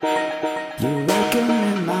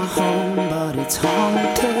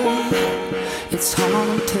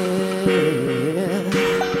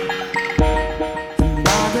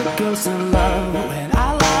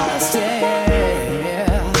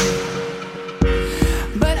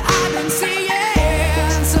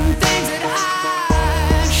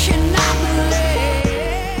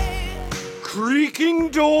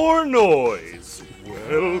more noise.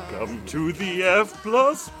 Welcome to the F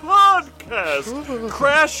Plus podcast.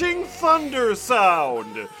 Crashing thunder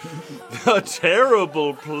sound. A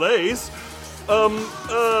terrible place.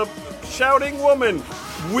 Shouting woman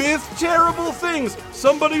with terrible things.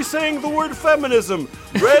 Somebody saying the word feminism.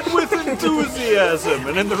 Red with enthusiasm.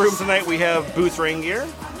 And in the room tonight we have Boots Raingear.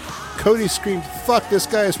 Cody screamed, "Fuck, this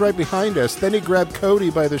guy is right behind us." Then he grabbed Cody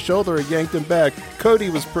by the shoulder and yanked him back. Cody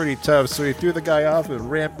was pretty tough, so he threw the guy off and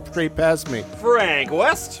ran straight past me. Frank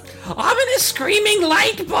West. Ominous screaming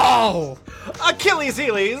light ball! Achilles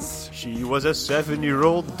Heelys. She was a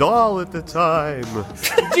 7-year-old doll at the time.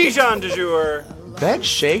 Dijon de Jour. Bed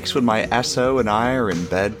shakes when my SO and I are in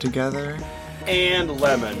bed together. And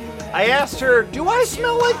Lemon. I asked her, do I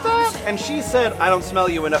smell like that? And she said, I don't smell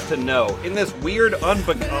you enough to know, in this weird,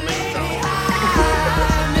 unbecoming tone.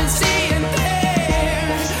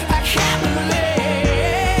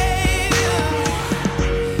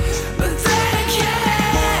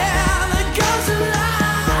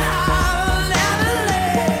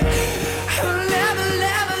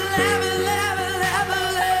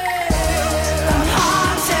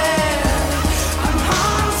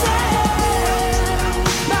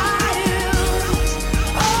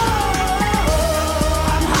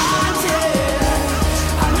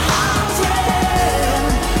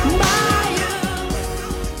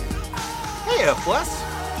 Bless.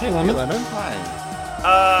 Hey, Lemon.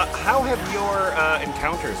 Hi. How have your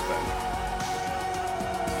encounters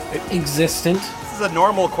been? Existent. This is a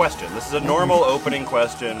normal question. This is a normal opening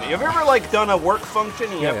question. Have you ever, done a work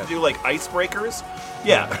function and you have to do, icebreakers?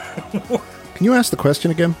 Yeah. Can you ask the question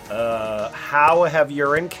again? How have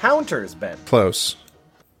your encounters been? Close.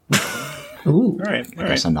 Ooh. All right.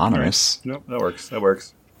 That's anonymous. Nope, that works.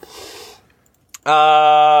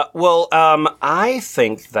 I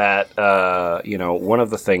think that, one of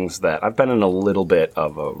the things that I've been in a little bit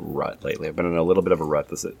of a rut lately. I've been in a little bit of a rut.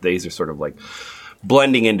 Days are sort of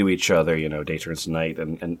blending into each other, day turns to night.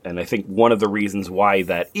 And I think one of the reasons why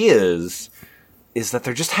that is that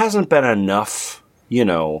there just hasn't been enough,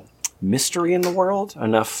 mystery in the world,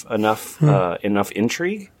 enough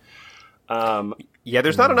intrigue. Yeah,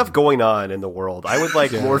 there's not enough going on in the world. I would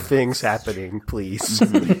like more things happening, please. Just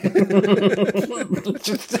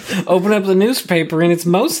open up the newspaper and it's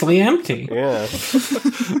mostly empty. Yeah.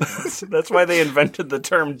 That's why they invented the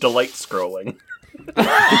term delight scrolling.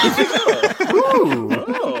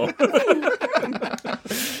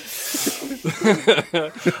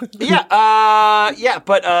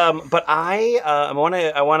 But I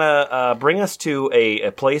want to bring us to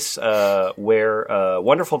a place where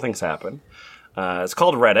wonderful things happen. It's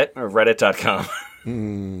called Reddit, or reddit.com.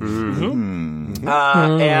 And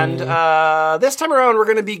this time around, we're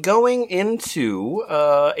going to be going into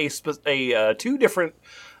two different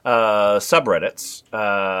subreddits.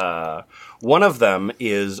 One of them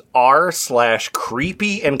is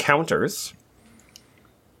r/creepy encounters.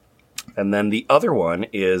 And then the other one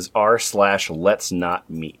is r/let's not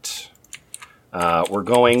meet. We're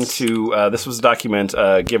going to, this was a document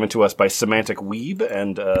given to us by Semantic Weeb,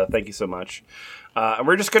 and thank you so much. And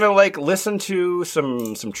we're just going to listen to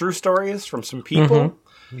some true stories from some people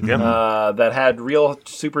that had real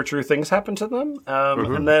super true things happen to them.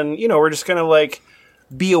 And then, we're just going to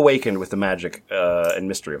be awakened with the magic and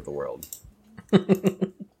mystery of the world.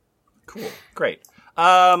 Cool. Great.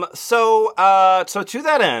 So to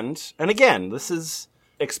that end, and again, this is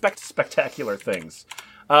expect spectacular things.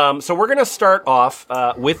 So we're going to start off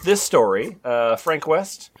with this story. Frank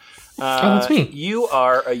West, that's me. You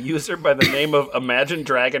are a user by the name of Imagine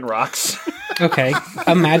Dragon Rocks. Okay.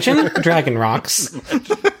 Imagine Dragon Rocks.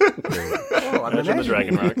 Imagine the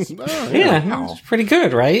Dragon Rocks. Yeah, it's pretty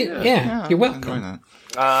good, right? Yeah, you're welcome.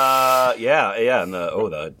 Yeah, and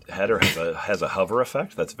the header has a hover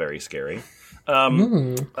effect. That's very scary. What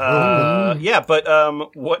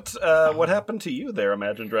happened to you there,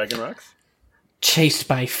 Imagine Dragon Rocks? Chased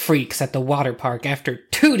by freaks at the water park after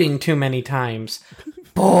tooting too many times.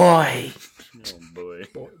 Boy.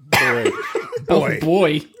 Oh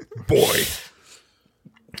boy.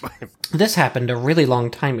 This happened a really long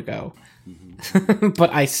time ago.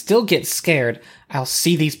 But I still get scared I'll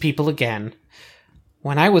see these people again.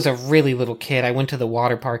 When I was a really little kid, I went to the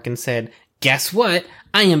water park and said, "Guess what?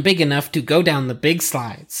 I am big enough to go down the big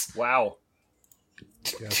slides." Wow.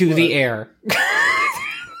 To the air.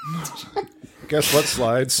 Guess what,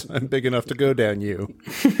 slides? I'm big enough to go down you.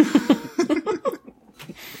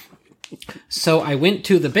 So I went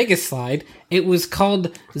to the biggest slide. It was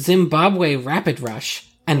called Zimbabwe Rapid Rush,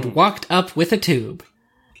 and walked up with a tube.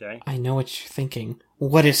 Okay. I know what you're thinking.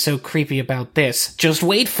 What is so creepy about this? Just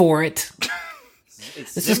wait for it.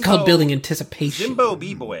 This is called building anticipation. Zimbo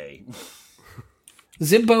B-Boy.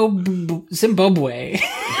 Zimbabwe.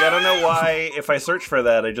 I don't know why, if I search for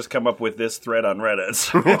that, I just come up with this thread on Reddit.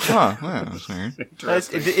 Huh, yeah, that's weird.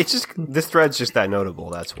 It's just this thread's just that notable.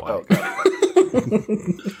 That's why. Oh, got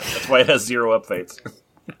it. That's why it has 0 updates.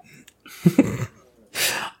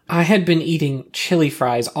 I had been eating chili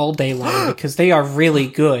fries all day long because they are really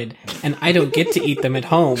good, and I don't get to eat them at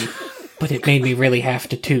home, but it made me really have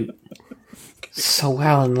to toot. So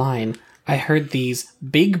while in line, I heard these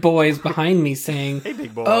big boys behind me saying, Hey,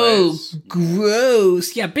 big boys. "Oh,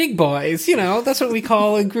 gross." Yeah, big boys. You know, that's what we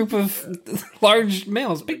call a group of large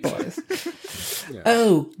males, big boys. Yeah.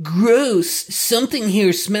 "Oh, gross. Something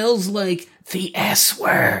here smells like the S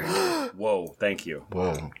word." Whoa, thank you.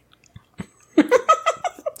 Whoa.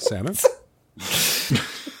 Santa?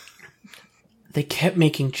 They kept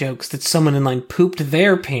making jokes that someone in line pooped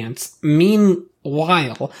their pants.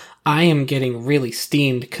 Meanwhile, I am getting really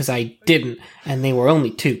steamed because I didn't, and they were only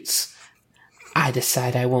toots. I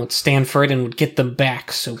decide I won't stand for it and would get them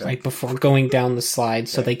back, so right before going down the slide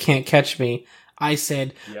so they can't catch me, I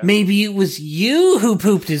said, maybe it was you who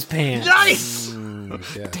pooped his pants. Nice!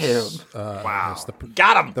 Yes. Damn. Wow. Yes,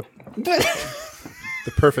 Got him!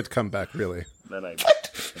 the perfect comeback, really. Then I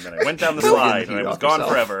went down the slide, and I was gone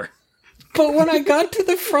forever. But when I got to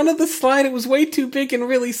the front of the slide, it was way too big and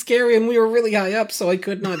really scary, and we were really high up, so I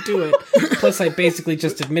could not do it. Plus, I basically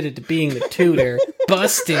just admitted to being the tutor.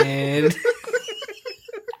 Busted!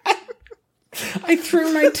 I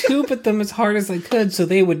threw my tube at them as hard as I could so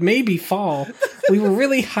they would maybe fall. We were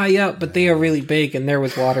really high up, but they are really big, and there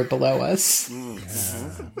was water below us.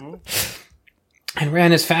 I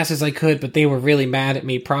ran as fast as I could, but they were really mad at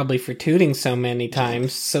me, probably for tooting so many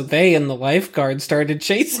times, so they and the lifeguard started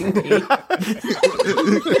chasing me.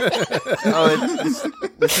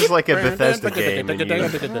 This is like a Bethesda game. Yeah.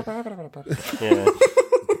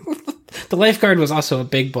 The lifeguard was also a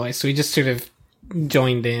big boy, so he just sort of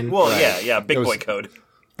joined in. Well, yeah, big boy code.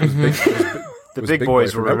 The big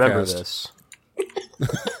boys will remember Outcast. this.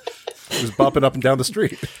 He was bopping up and down the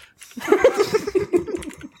street.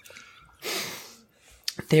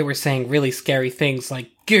 They were saying really scary things like,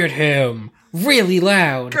 "Get him!" really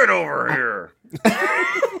loud. Get over here!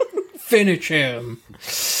 Finish him!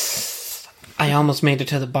 I almost made it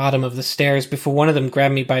to the bottom of the stairs before one of them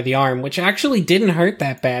grabbed me by the arm, which actually didn't hurt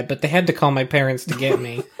that bad, but they had to call my parents to get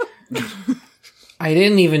me. I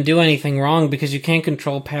didn't even do anything wrong because you can't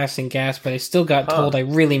control passing gas, but I still got told I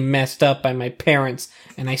really messed up by my parents,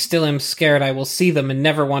 and I still am scared I will see them and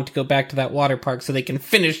never want to go back to that water park so they can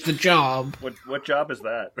finish the job. What job is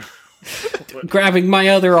that? Grabbing my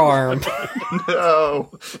other arm.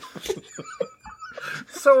 No.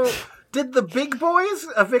 So, did the big boys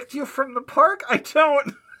evict you from the park? I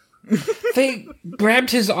don't... They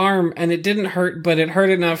grabbed his arm, and it didn't hurt, but it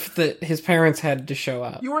hurt enough that his parents had to show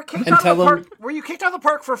up. You were kicked and out of the tell park? Were you kicked out of the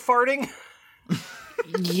park for farting?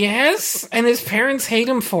 Yes, and his parents hate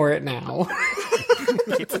him for it now.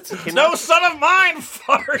 No son of mine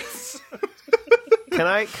farts! Can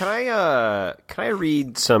I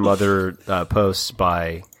read some other posts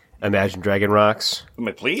by Imagine Dragon Rocks?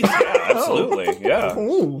 Please, yeah, absolutely, yeah.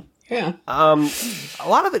 Ooh, yeah. A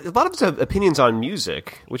lot of his opinions on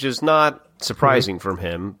music, which is not surprising from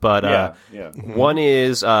him. But one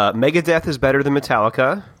is Megadeth is better than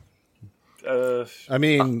Metallica. I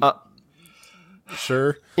mean,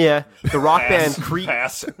 sure. Yeah, the rock band Creed.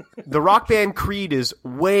 Pass. The rock band Creed is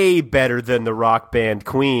way better than the rock band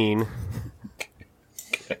Queen.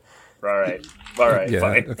 All right, Yeah,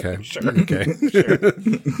 fine. okay. Sure. Okay. Sure.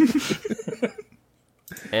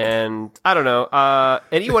 And I don't know.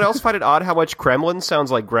 Anyone else find it odd how much Kremlin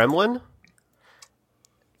sounds like Gremlin?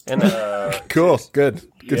 And Cool. Good.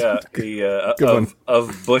 Yeah, Good one.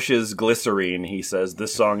 of Bush's Glycerine, he says,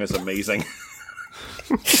 this song is amazing.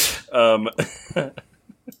 And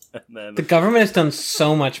then, The government has done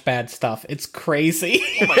so much bad stuff. It's crazy.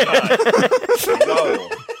 oh my god.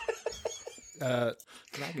 Whoa.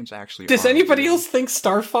 Dragons actually Does are anybody real. else think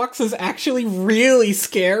Star Fox is actually really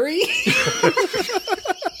scary?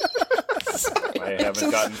 I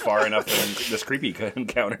haven't gotten far enough in this Creepy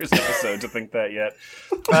Encounters episode to think that yet.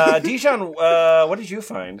 Dijon, what did you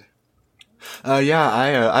find?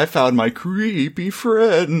 I found my creepy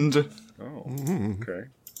friend. Oh, okay.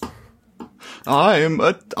 I'm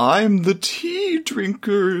the tea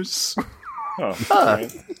drinkers. Oh,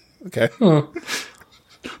 right. Okay.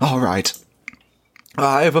 All right.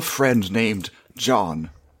 I have a friend named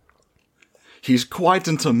John. He's quite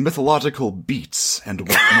into mythological beats and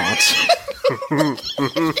whatnot.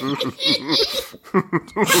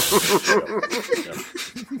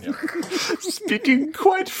 Speaking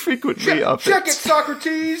quite frequently of Check it. it,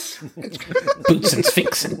 Socrates! Boots and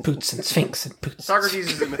Sphinx and Boots and Sphinx and Boots.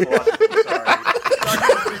 Socrates is a mythological. Sorry.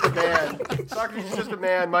 Socrates is a man. Socrates is just a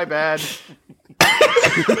man, my bad.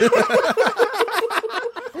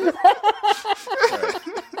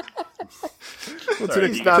 Sorry,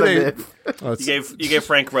 It's not a myth. you gave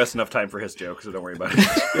Frank West enough time for his joke, so don't worry about it.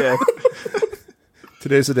 Yeah.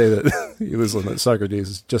 Today's the day that you listen that Socrates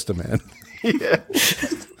is just a man. Yeah.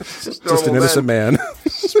 Just an innocent man.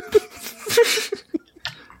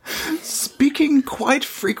 Speaking quite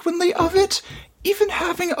frequently of it, even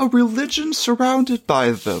having a religion surrounded by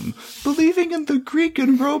them, believing in the Greek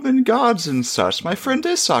and Roman gods and such. My friend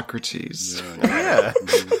is Socrates. Yeah.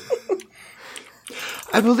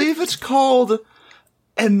 I believe it's called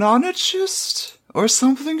Anonychist or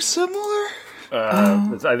something similar.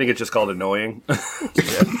 I think it's just called annoying.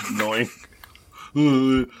 Yeah, annoying.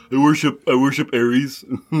 I worship Ares.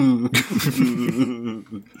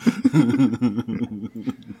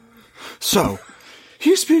 So,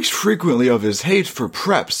 he speaks frequently of his hate for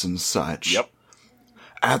preps and such. Yep.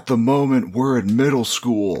 At the moment, we're in middle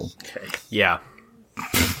school. Yeah.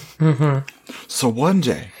 So one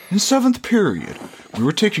day, in 7th period, we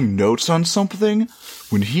were taking notes on something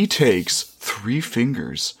when he takes 3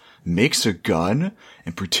 fingers, makes a gun,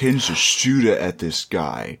 and pretends to shoot it at this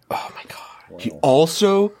guy. Oh my god. He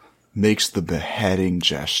also makes the beheading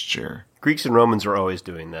gesture. Greeks and Romans are always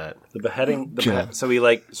doing that. The beheading. Yeah. So he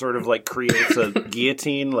sort of creates a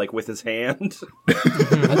guillotine with his hand.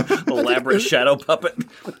 Elaborate shadow puppet.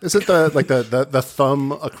 Is it the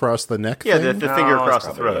thumb across the neck Yeah, thing? the finger No, across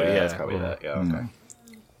it's the probably- throat. Yeah, it's probably that. Yeah. Okay.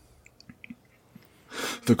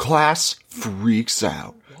 The class freaks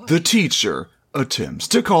out. The teacher attempts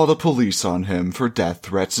to call the police on him for death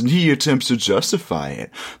threats, and he attempts to justify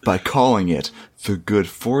it by calling it the good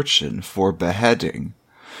fortune for beheading.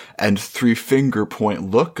 And 3-finger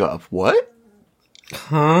point lookup. What?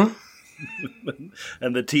 Huh?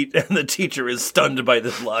 And the teacher is stunned by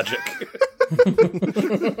this logic.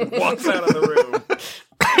 Walks out of the room.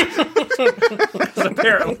 'Cause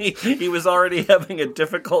apparently, he was already having a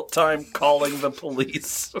difficult time calling the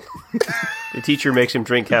police. The teacher makes him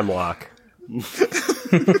drink hemlock.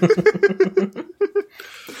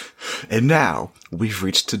 And now, we've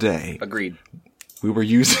reached today. Agreed. We were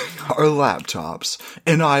using our laptops,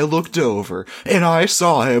 and I looked over, and I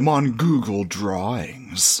saw him on Google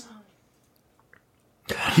Drawings.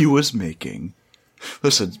 He was making...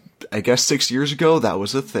 Listen, I guess 6 years ago, that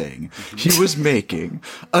was a thing. He was making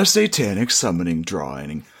a satanic summoning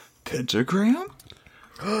drawing. Pentagram?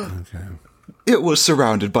 Okay. It was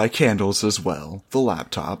surrounded by candles as well. The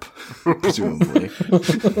laptop, presumably.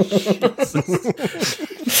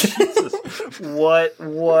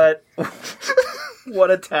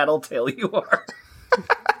 What a tattletale you are.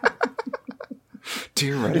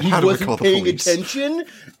 Dear Reddit, how do we call the police? attention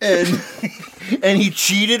and he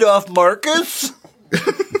cheated off Marcus?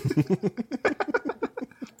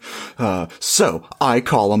 So, I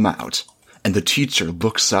call him out, and the teacher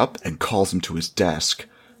looks up and calls him to his desk.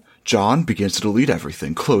 John begins to delete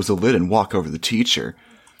everything, close the lid, and walk over the teacher.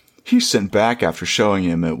 He's sent back after showing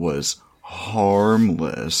him it was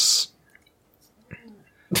harmless.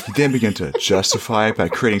 He then began to justify it by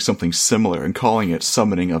creating something similar and calling it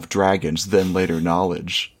summoning of dragons, then later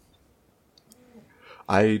knowledge.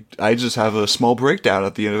 I just have a small breakdown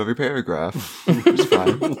at the end of every paragraph. It's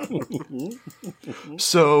fine.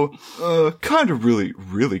 So, kind of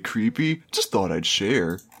really creepy. Just thought I'd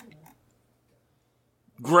share.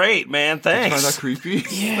 Great, man. Thanks. Kind of creepy.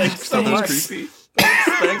 Thanks so That's much. creepy.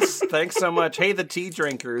 Thanks so much. Hey, the tea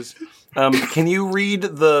drinkers. Can you read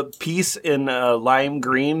the piece in lime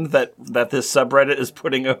green that this subreddit is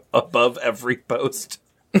putting above every post?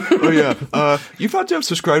 Oh yeah. You've had to have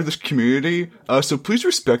subscribed to this community, so please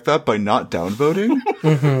respect that by not downvoting.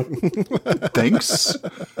 Thanks.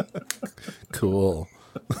 Cool.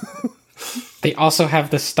 They also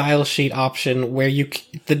have the style sheet option where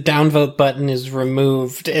the downvote button is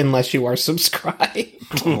removed unless you are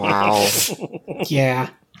subscribed. Wow.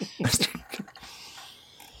 Yeah.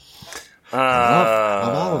 I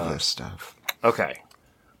love all of this stuff. Okay.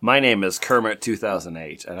 My name is Kermit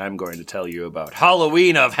 2008, and I'm going to tell you about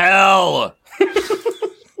Halloween of Hell!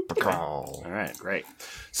 All right, great.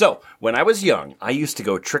 So, when I was young, I used to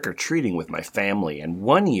go trick-or-treating with my family, and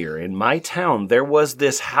one year in my town, there was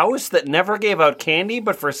this house that never gave out candy,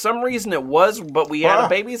 but for some reason but we had a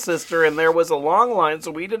baby sister, and there was a long line, so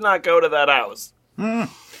we did not go to that house. I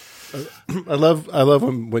love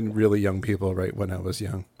when really young people write when I was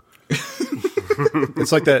young.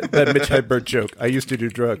 It's like that Mitch Hedberg joke. I used to do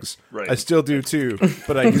drugs. Right. I still do too,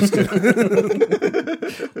 but I used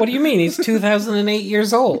to. What do you mean? He's 2008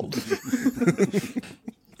 years old.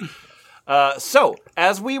 So,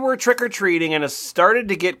 as we were trick-or-treating and it started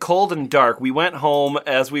to get cold and dark, we went home.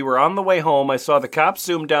 As we were on the way home, I saw the cops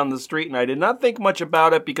zoom down the street, and I did not think much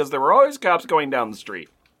about it because there were always cops going down the street.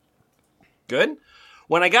 Good?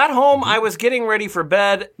 When I got home, I was getting ready for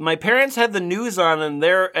bed. My parents had the news on,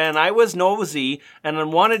 and I was nosy and I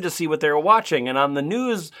wanted to see what they were watching. And on the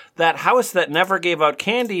news, that house that never gave out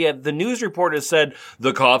candy, the news reporter said,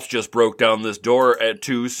 the cops just broke down this door at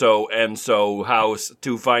so-and-so house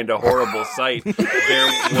to find a horrible sight.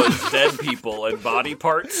 There was dead people and body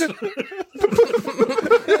parts.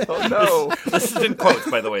 Oh, no. This is in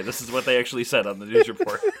quotes, by the way. This is what they actually said on the news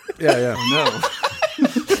report. Yeah. No.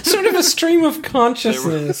 Sort of a stream of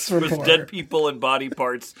consciousness There was report. dead people and body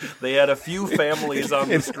parts. They had a few families on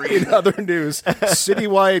the street. In other news,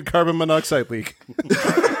 citywide carbon monoxide leak.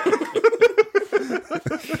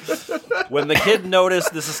 When the kid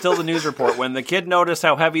noticed, this is still the news report, when the kid noticed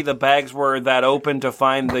how heavy the bags were that opened to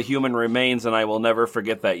find the human remains, and I will never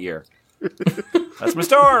forget that year. That's my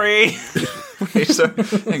story. Okay, so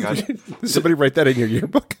hang on. Did somebody write that in your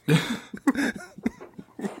yearbook?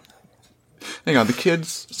 Hang on, the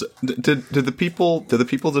kids. Did the people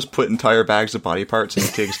just put entire bags of body parts in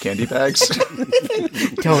the kids' candy bags?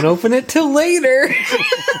 Don't open it till later.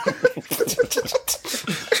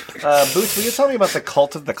 Boots, will you tell me about the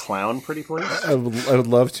Cult of the Clown, pretty please? I would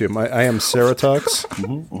love to. I am Ceratox.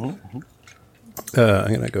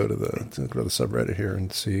 I'm gonna go to the subreddit here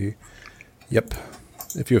and see. Yep.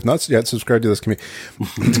 If you have not yet subscribed to this community.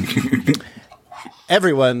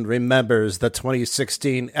 Everyone remembers the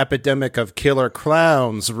 2016 epidemic of killer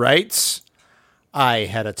clowns, right? I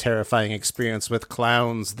had a terrifying experience with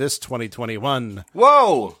clowns this 2021.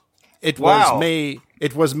 Whoa! It Wow. was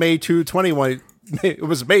May 2, 2021. It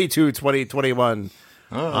was May 2, 2021.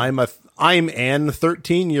 Oh. I'm an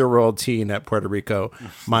 13-year-old teen at Puerto Rico.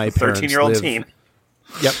 My parents 13-year-old live, teen.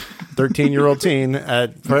 Yep, 13-year-old teen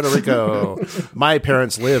at Puerto Rico. My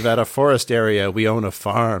parents live at a forest area. We own a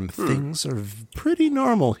farm. Things are pretty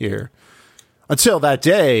normal here. Until that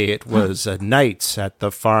day, it was a night at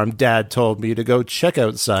the farm. Dad told me to go check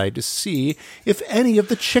outside to see if any of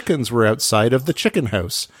the chickens were outside of the chicken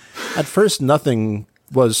house. At first, nothing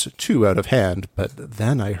was too out of hand, but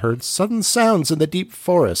then I heard sudden sounds in the deep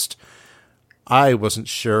forest. I wasn't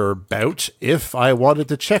sure about if I wanted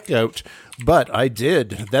to check out, but I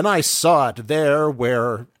did. Then I saw it there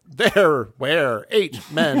where 8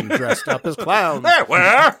 men dressed up as clowns. There,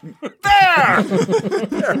 where? There!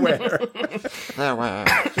 There were.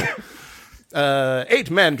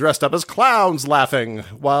 8 men dressed up as clowns laughing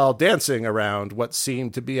while dancing around what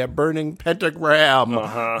seemed to be a burning pentagram.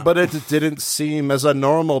 But it didn't seem as a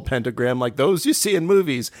normal pentagram like those you see in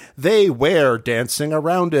movies. They were dancing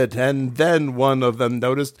around it, and then one of them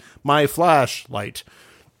noticed my flashlight.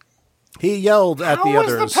 He yelled at the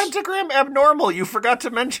others. How was the pentagram abnormal? You forgot to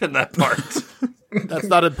mention that part. That's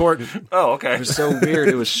not important. Oh, okay. It was so weird.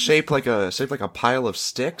 It was shaped like a pile of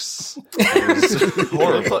sticks. It was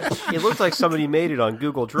horrible. It looked like somebody made it on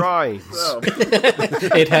Google Drawings.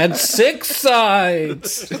 It had 6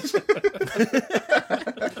 sides.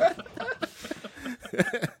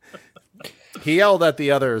 He yelled at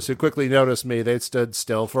the others, who quickly noticed me. They stood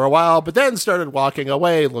still for a while, but then started walking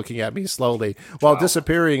away, looking at me slowly, while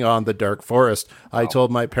disappearing on the dark forest. I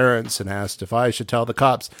told my parents and asked if I should tell the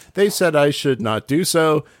cops. They said I should not do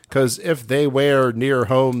so, because if they were near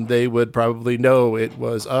home, they would probably know it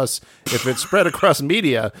was us if it spread across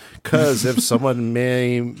media, because if someone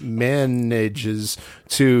manages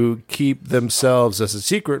to keep themselves as a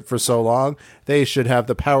secret for so long, they should have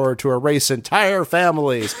the power to erase entire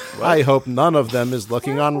families. I hope none of them is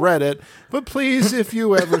looking on Reddit, but please, if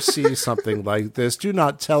you ever see something like this, do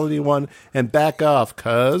not tell anyone and back off,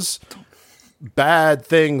 because bad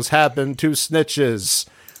things happen to snitches.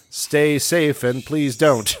 Stay safe and please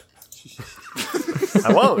don't.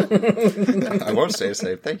 I won't. I won't stay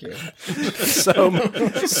safe. Thank you.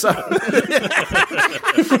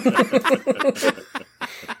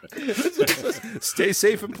 Stay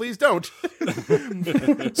safe and please don't.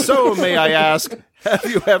 So, may I ask, have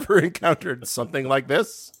you ever encountered something like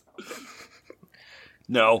this?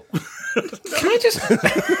 No. Can I just...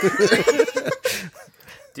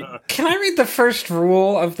 Can I read the first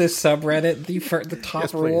rule of this subreddit? The top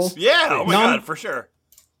Yes, rule? please. Yeah, oh my god, for sure.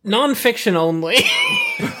 Non-fiction only.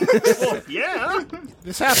 Yeah.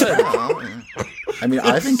 This happened. I mean,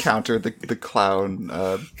 I've encountered the clown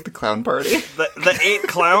party. The 8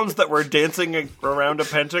 clowns that were dancing around a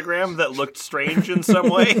pentagram that looked strange in some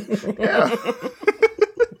way. Yeah.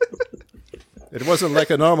 It wasn't like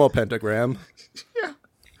a normal pentagram. Yeah.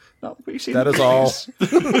 Not what we've seen That in is all.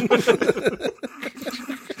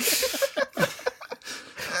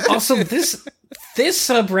 Also, this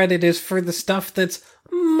subreddit is for the stuff that's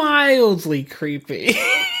mildly creepy.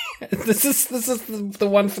 This is the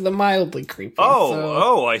one for the mildly creepy.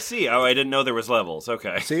 Oh, I see. Oh, I didn't know there was levels.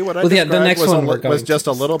 Okay. See what I Well, yeah, described the next was, one we're going was just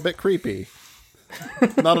to. a little bit creepy.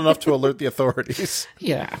 Not enough to alert the authorities.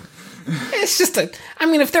 Yeah. It's just I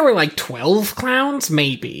mean, if there were like 12 clowns,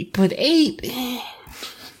 maybe. But 8...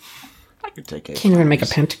 I could take it. Can't even make a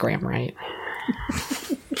pentagram, right?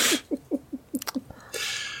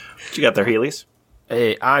 What you got there, Heelys?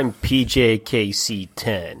 Hey, I'm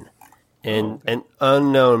PJKC10, and an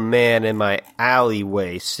unknown man in my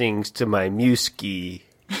alleyway sings to my muskie.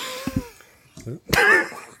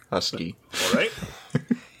 Husky. All right.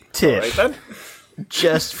 Tip, Right then.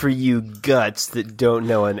 just for you guts that don't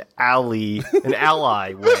know an alleyway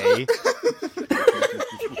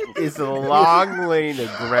is a long lane of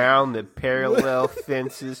ground that parallel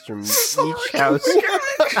fences from each house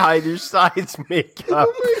either sides make up.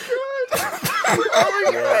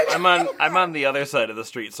 Yeah, I'm on the other side of the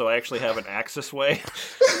street, so I actually have an access way.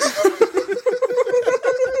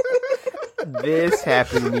 This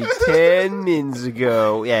happened to me 10 minutes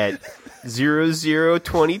ago at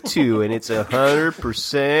 0022, and it's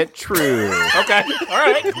 100% true. Okay. All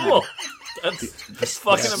right. Cool. That's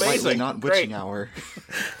fucking Slightly amazing. not witching hour.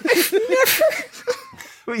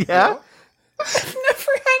 Yeah? I've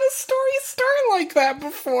never had a story start like that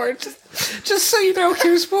before. Just so you know,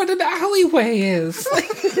 here's what an alleyway is.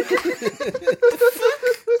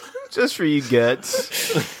 Just for you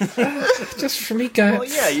guts. Just for me, guys. Well,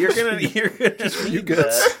 yeah, you're gonna just need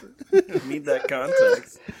that. Need that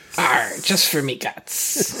context. Arr, just for me, guts.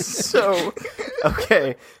 So,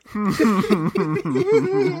 okay.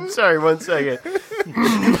 Sorry, 1 second.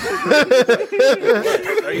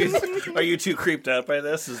 Are you too creeped out by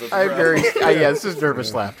this? Is it I'm very. Yeah, this is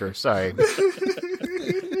nervous laughter. Sorry.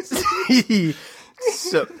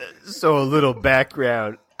 So a little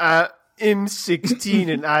background. I'm 16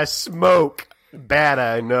 and I smoke. Bad,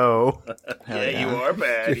 I know. Yeah, you are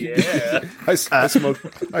bad. Yeah. I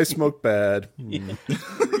smoke bad.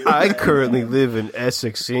 I currently live in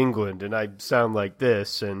Essex, England, and I sound like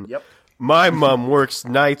this. And Yep. my mum works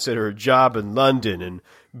nights at her job in London, and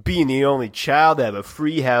being the only child, I have a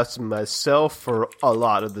free house to myself for a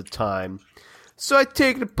lot of the time. So I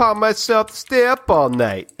take it upon myself to stay up all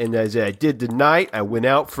night. And as I did tonight, I went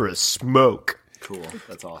out for a smoke. Cool.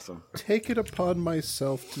 That's awesome. Take it upon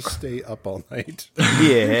myself to stay up all night.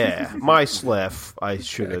 Yeah, my sleff, I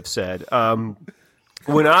should have said.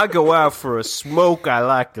 When I go out for a smoke, I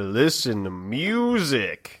like to listen to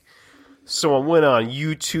music. So I went on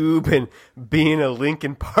YouTube, and being a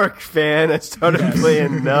Linkin Park fan, I started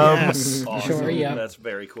playing Numb. Yes, Awesome. sure, yeah. That's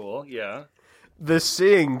very cool. Yeah. The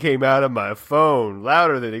sing came out of my phone,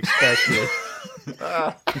 louder than expected.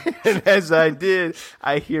 And as I did,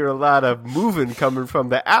 I hear a lot of moving coming from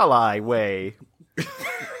the alleyway.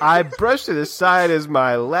 I brushed it aside as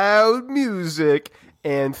my loud music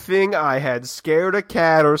and think I had scared a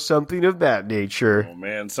cat or something of that nature. Oh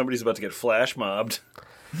man, somebody's about to get flash mobbed.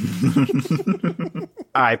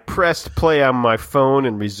 I pressed play on my phone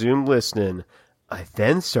and resumed listening. I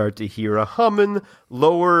then start to hear a humming,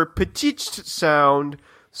 lower, pitched sound,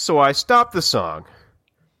 so I stopped the song.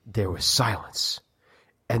 There was silence.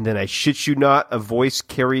 And then I shit you not, a voice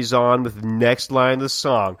carries on with the next line of the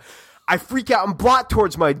song. I freak out and blot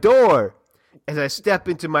towards my door. As I step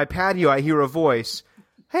into my patio, I hear a voice.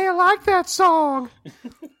 Hey, I like that song.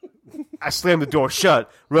 I slam the door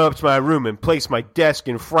shut, run up to my room, and place my desk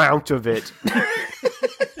in front of it.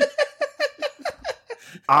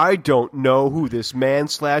 I don't know who this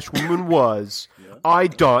man/woman was. Yeah. I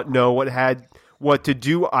don't know what to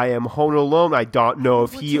do. I am home alone. I don't know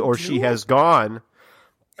if he or she has gone.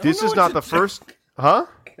 This is not the first... Huh?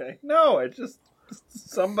 Okay. No, it's just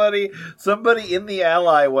somebody in the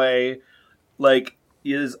alleyway, like,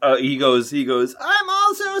 is he goes, I'm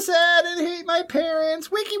also sad and hate my parents.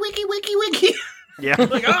 Wiki, wiki, wiki, wiki. Yeah.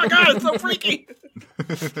 Like, oh god, it's so freaky.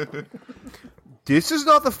 This is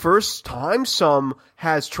not the first time some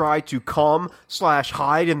has tried to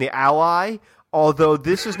come/hide in the ally, although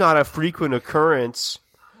this is not a frequent occurrence.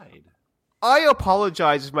 I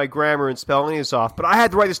apologize if my grammar and spelling is off, but I had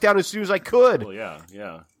to write this down as soon as I could. Well,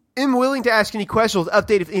 yeah. I'm willing to ask any questions,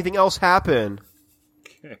 update if anything else happened.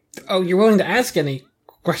 Okay. Oh, you're willing to ask any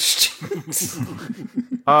questions?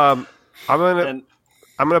 I'm gonna. And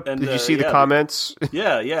I'm gonna. And, did you see the yeah, comments?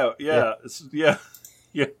 Yeah. It's- yeah.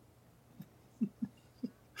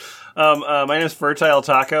 My name is Fertile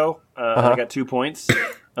Taco. I got 2 points.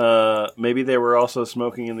 Maybe they were also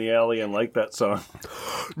smoking in the alley and liked that song.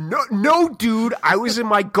 No, dude. I was in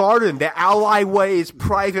my garden. The Ally Way is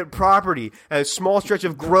private property and a small stretch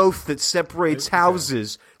of growth that separates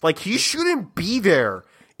houses. Like, he shouldn't be there.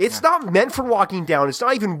 It's not meant for walking down. It's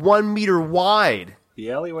not even 1 meter wide.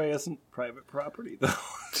 The alleyway isn't private property, though.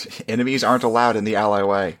 Enemies aren't allowed in the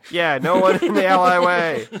alleyway. Yeah, no one in the Ally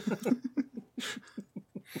Way.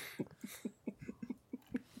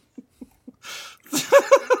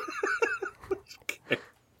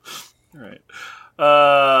 All right.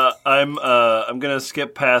 I'm gonna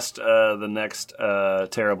skip past the next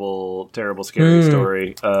terrible, scary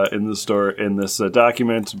story in this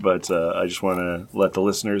document, but I just want to let the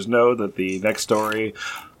listeners know that the next story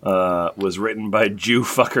was written by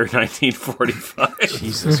Jewfucker 1945.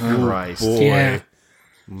 Jesus Christ. Yeah.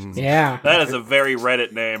 Yeah. That is a very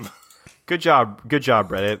Reddit name. Good job,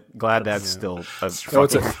 Reddit. Glad that's still a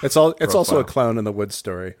fucking It's also a clown in the woods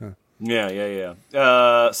story. Huh. Yeah.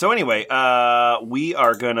 So anyway, we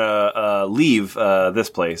are gonna leave this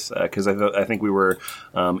place because I think we were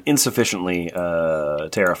insufficiently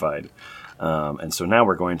terrified, and so now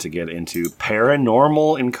we're going to get into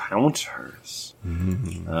paranormal encounters.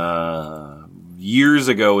 Years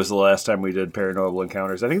ago was the last time we did paranormal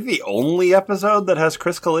encounters. I think the only episode that has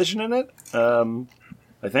Chris Collision in it.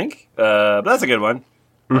 I think, but that's a good one.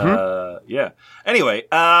 Yeah. Anyway,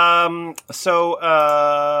 so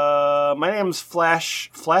my name's Flash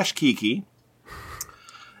Kiki,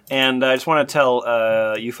 and I just want to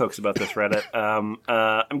tell you folks about this Reddit.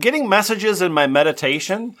 I'm getting messages in my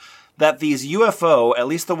meditation that these UFO, at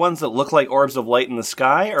least the ones that look like orbs of light in the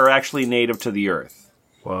sky, are actually native to the Earth.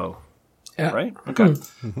 Whoa. Yeah. Right? Okay.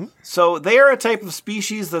 So they are a type of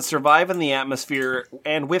species that survive in the atmosphere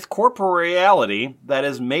and with corporeality that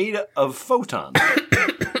is made of photons.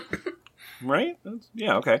 Right?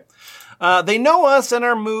 Yeah, okay. They know us and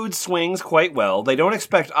our mood swings quite well. They don't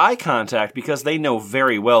expect eye contact because they know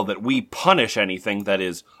very well that we punish anything that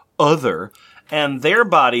is other, and their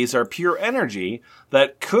bodies are pure energy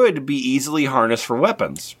that could be easily harnessed for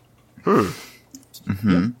weapons. I'm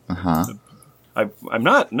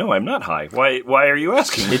not high. Why are you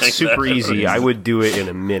asking me? It's super easy. I would do it in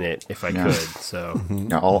a minute if I could. So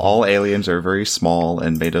Yeah, all aliens are very small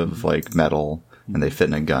and made of like metal, and they fit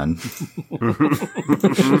in a gun. well,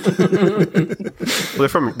 they're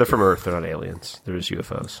from Earth. They're not aliens. They're just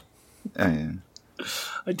UFOs. Yeah.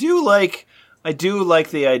 I do like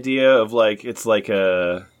the idea of like it's like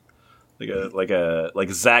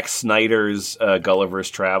Zack Snyder's Gulliver's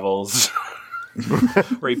Travels.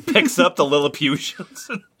 Where he picks up the Lilliputians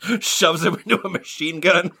and shoves them into a machine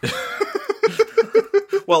gun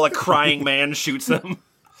while a crying man shoots them.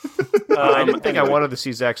 I didn't think I wanted to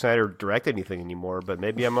see Zack Snyder direct anything anymore, but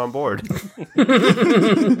maybe I'm on board.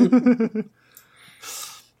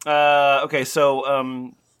 Okay,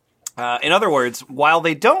 so in other words, while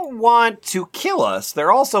they don't want to kill us, they're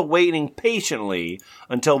also waiting patiently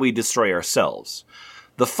until we destroy ourselves.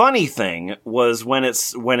 The funny thing was when it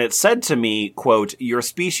said to me, quote, "Your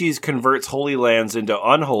species converts holy lands into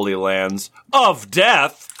unholy lands of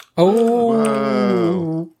death."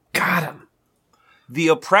 Oh, got him. The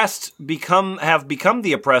oppressed have become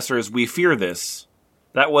the oppressors. We fear this.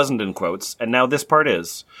 That wasn't in quotes, and now this part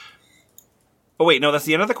is. Oh wait, no, that's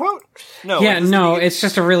the end of the quote? No. Yeah, no, it's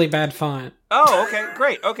just a really bad font. Oh, okay,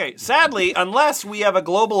 great. Okay, sadly, unless we have a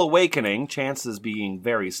global awakening, chances being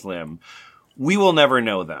very slim, we will never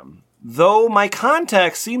know them. Though my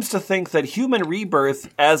contact seems to think that human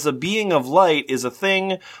rebirth as a being of light is a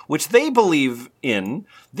thing which they believe in,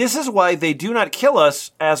 this is why they do not kill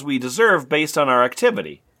us as we deserve based on our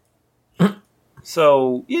activity.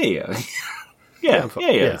 So, yeah.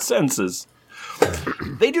 It senses.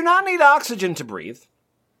 They do not need oxygen to breathe,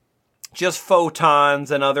 just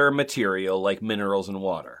photons and other material like minerals and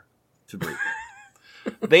water to breathe.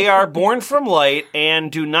 They are born from light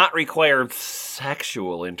and do not require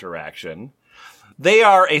sexual interaction. They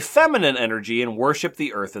are a feminine energy and worship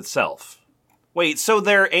the earth itself. Wait, so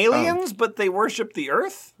they're aliens, but they worship the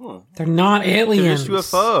earth? Huh. They're not They're aliens.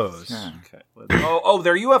 just UFOs. Yeah. Okay.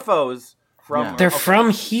 They're UFOs from. Yeah. They're from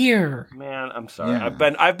here. Man, I'm sorry.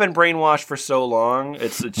 Yeah. I've been brainwashed for so long.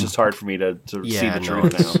 It's just hard for me to see the no,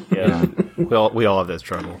 truth now. Yeah. We all have this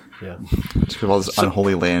trouble. Yeah. It's because of all this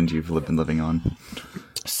unholy land you've been living on.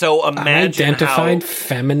 So imagine Unidentified how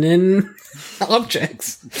feminine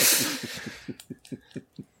objects.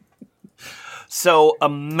 So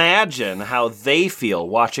imagine how they feel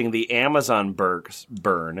watching the Amazon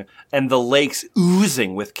burn and the lakes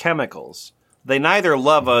oozing with chemicals. They neither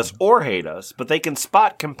love us or hate us, but they can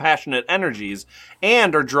spot compassionate energies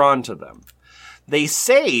and are drawn to them. They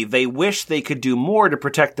say they wish they could do more to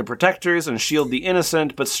protect the protectors and shield the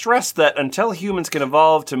innocent, but stress that until humans can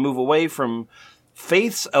evolve to move away from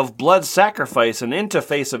faiths of blood sacrifice and into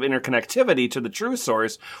faiths of interconnectivity to the true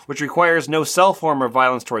source, which requires no self-harm or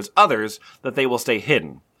violence towards others, that they will stay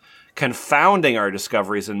hidden, confounding our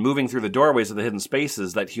discoveries and moving through the doorways of the hidden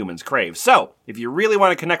spaces that humans crave. So, if you really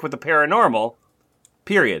want to connect with the paranormal,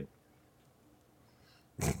 period.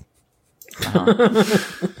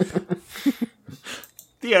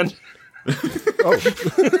 The end. Okay.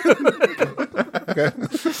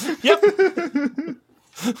 Yep.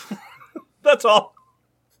 That's all.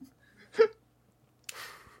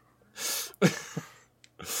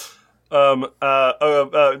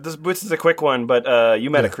 This is a quick one, but you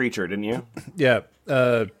met a creature, didn't you? Yeah.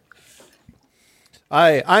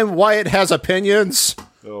 I'm Wyatt has opinions.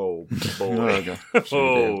 Oh boy.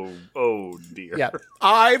 Oh dear. Yeah.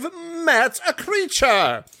 I've met a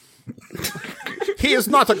creature. He is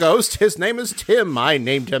not a ghost. His name is Tim. I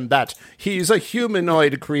named him that. He's a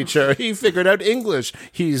humanoid creature. He figured out English.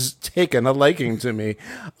 He's taken a liking to me.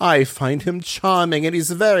 I find him charming, and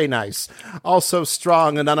he's very nice. Also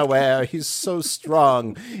strong and unaware. He's so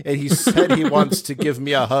strong. And he said he wants to give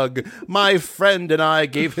me a hug. My friend and I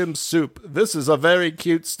gave him soup. This is a very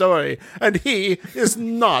cute story. And he is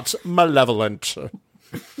not malevolent.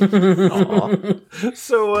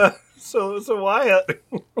 So Wyatt,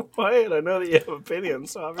 I know that you have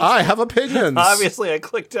opinions. Obviously. I have opinions. Obviously, I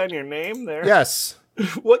clicked on your name there. Yes.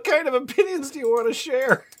 What kind of opinions do you want to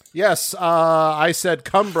share? Yes, I said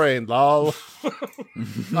cumbrain, lol.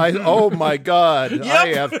 Oh my god.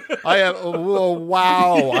 Yep. I have, oh,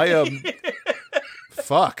 wow. I am,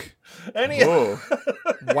 fuck.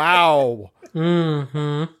 Wow.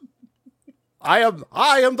 Mm-hmm. I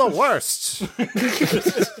am the worst.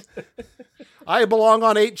 I belong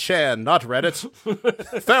on 8chan, not Reddit.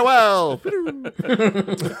 Farewell.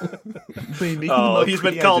 Oh, he's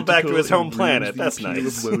been called back to his home planet. That's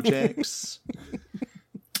nice.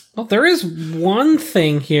 Well, there is one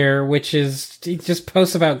thing here, which is he just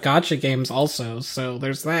posts about gacha games also, so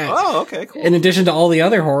there's that. Oh, okay, cool. In addition to all the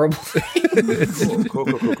other horrible things.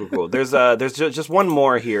 Cool. There's just one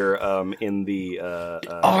more here in the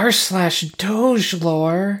r/Doge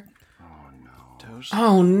lore.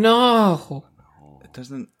 Oh no. It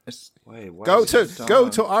doesn't. Wait, Go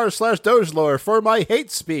to r/Doge lore for my hate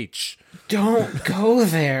speech. Don't go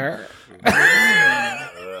there.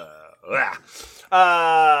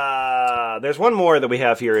 There's one more that we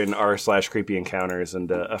have here in r/creepy encounters, and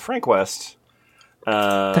Frank West.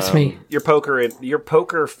 That's me. Your poker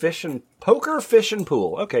fishing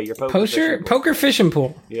pool. Okay, your Poker fishing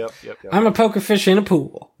pool. Yep. I'm a poker fish in a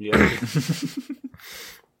pool. Yep.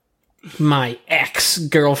 My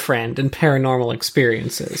ex-girlfriend and paranormal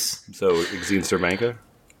experiences. So, Exene Cervenka?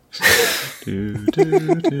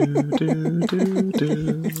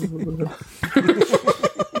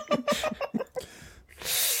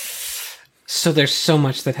 So there's so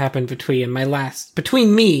much that happened between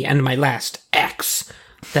me and my last ex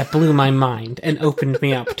that blew my mind and opened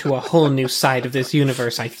me up to a whole new side of this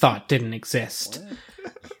universe I thought didn't exist.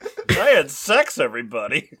 I had sex,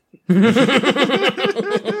 everybody.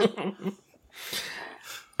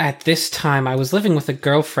 At this time, I was living with a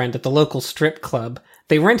girlfriend at the local strip club.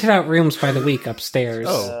 They rented out rooms by the week upstairs.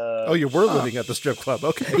 Oh, you were living at the strip club.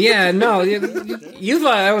 Okay. Yeah, no, you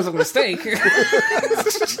thought that was a mistake.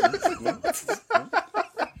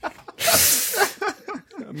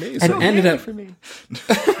 Amazing.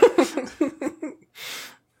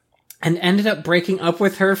 And ended up breaking up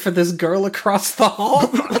with her for this girl across the hall.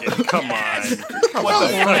 Come on.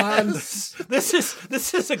 This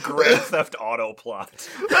is a Grand Theft Auto plot.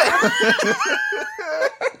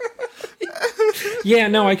 Yeah,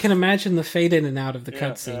 no, I can imagine the fade in and out of the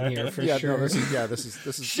cutscene here for sure. No, this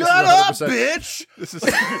is Shut up, bitch! This is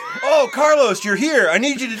Oh, Carlos, you're here. I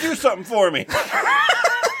need you to do something for me.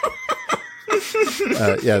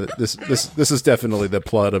 This is definitely the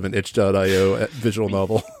plot of an itch.io visual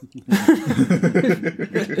novel.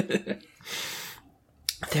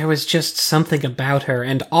 There was just something about her,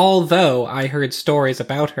 and although I heard stories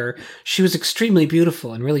about her, she was extremely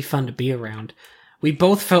beautiful and really fun to be around. We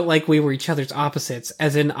both felt like we were each other's opposites,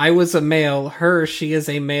 as in I was a male, she is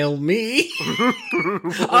a male, me.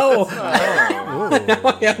 Now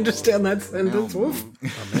I understand that sentence. Woof.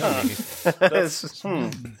 That's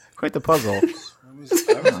quite the puzzle. I was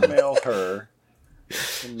a male, her.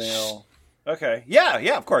 A male. Okay.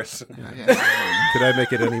 Yeah, of course. Could I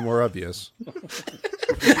make it any more obvious?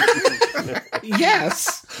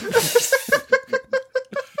 Yes.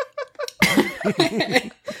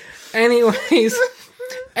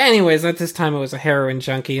 Anyways, at this time I was a heroin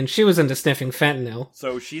junkie, and she was into sniffing fentanyl.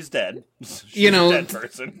 So she's dead. She's You know, a dead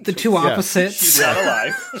person. The two opposites. She's not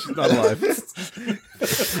alive. She's not alive.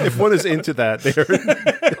 If one is into that, they're...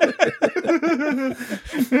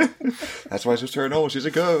 That's why she's turned old. She's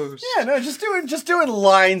a ghost. Yeah, no, just doing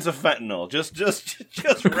lines of fentanyl. Just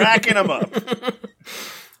racking them up.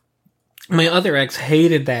 My other ex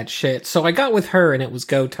hated that shit, so I got with her and it was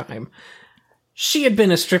go time. She had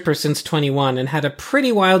been a stripper since 21 and had a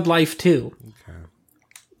pretty wild life too. Okay.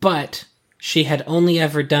 But she had only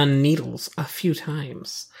ever done needles a few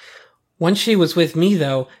times. Once she was with me,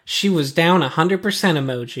 though, she was down 100%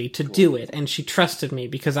 emoji to do it, and she trusted me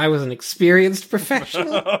because I was an experienced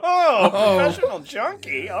professional. Professional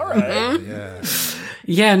junkie. All right. Yeah.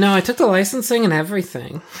 Yeah, no, I took the licensing and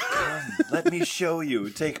everything. Let me show you.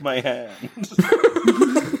 Take my hand.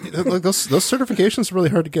 Like those certifications are really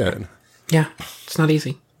hard to get. Yeah, it's not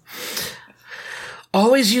easy.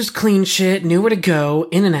 Always used clean shit, knew where to go,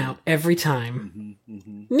 in and out, every time.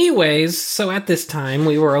 Anyways, so at this time,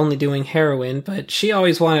 we were only doing heroin, but she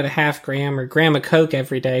always wanted a half gram or gram of coke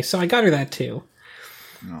every day, so I got her that too.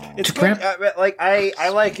 It's good. I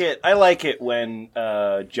like it. I like it when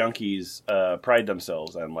junkies pride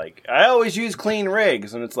themselves on like, I always use clean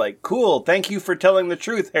rigs, and it's like, cool. Thank you for telling the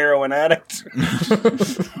truth, heroin addict.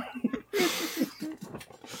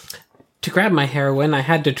 To grab my heroin, I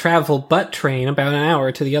had to travel butt train about an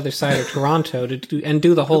hour to the other side of Toronto to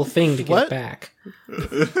do the whole thing to get What? back.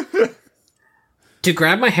 To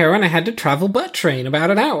grab my heroin, I had to travel butt train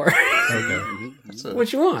about an hour. Okay. That's a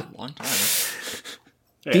What you want? long time.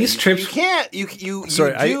 These trips. You can't. You.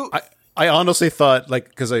 Sorry, do. I honestly thought, like,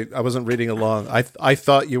 because I wasn't reading along, I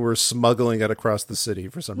thought you were smuggling it across the city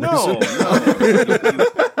for some No, reason.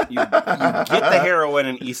 you get the heroin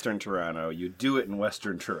in Eastern Toronto. You do it in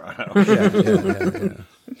Western Toronto. Yeah. The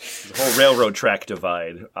whole railroad track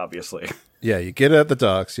divide, obviously. Yeah, you get it at the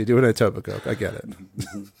docks, you do it at Etobicoke. I get it.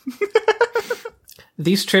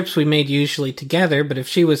 These trips we made usually together, but if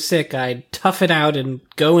she was sick, I'd tough it out and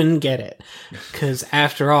go and get it. Because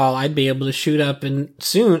after all, I'd be able to shoot up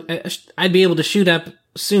soon as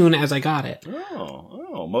I got it.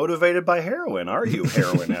 Oh, motivated by heroin, are you,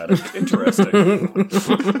 heroin addict? Interesting.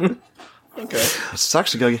 Okay. It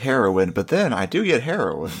sucks to go get heroin, but then I do get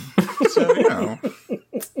heroin. So, you know.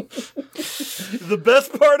 The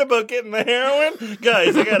best part about getting the heroin,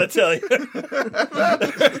 guys, I gotta tell you,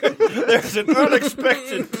 there's an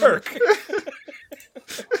unexpected perk.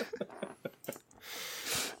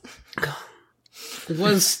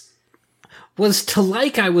 Was to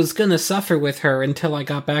like I was gonna suffer with her until I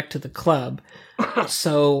got back to the club.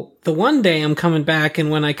 So the one day I'm coming back, and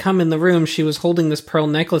when I come in the room, she was holding this pearl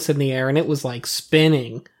necklace in the air, and it was like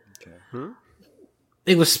spinning. Okay.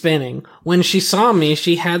 It was spinning. When she saw me,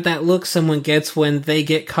 she had that look someone gets when they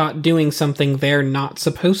get caught doing something they're not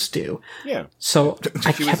supposed to. Yeah. So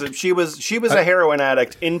She was a heroin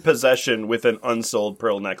addict in possession with an unsold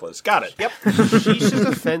pearl necklace. Got it. Yep. She's just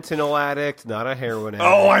a fentanyl addict, not a heroin addict.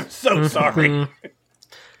 Oh, I'm so sorry.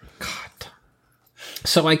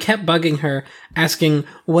 So I kept bugging her, asking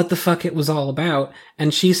what the fuck it was all about,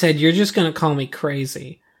 and she said, "You're just gonna call me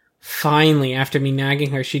crazy." Finally, after me nagging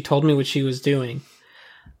her, she told me what she was doing.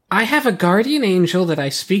 I have a guardian angel that I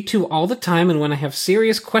speak to all the time, and when I have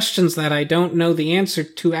serious questions that I don't know the answer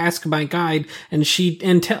to, ask my guide, and she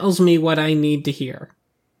tells me what I need to hear.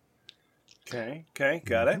 Okay,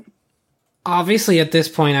 got it. Obviously, at this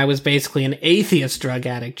point, I was basically an atheist drug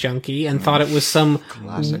addict junkie and thought it was some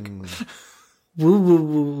Classic.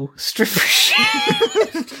 woo stripper shit.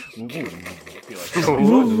 I feel like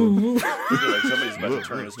somebody's about to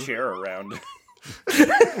turn his chair around.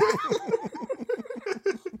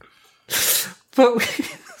 But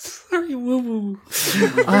sorry, woo.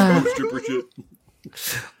 Stripper shit.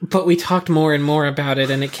 But we talked more and more about it,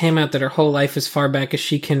 and it came out that her whole life, as far back as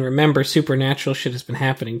she can remember, supernatural shit has been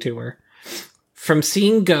happening to her. From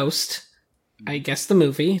seeing Ghost, I guess the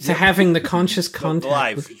movie, to having the conscious contact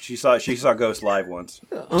Live. with... She saw Ghost live once.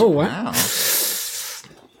 Oh, wow. Wow.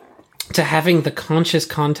 To having the conscious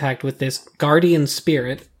contact with this guardian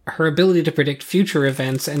spirit, her ability to predict future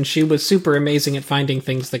events, and she was super amazing at finding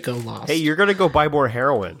things that go lost. Hey, you're gonna go buy more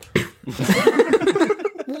heroin.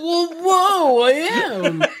 Whoa, I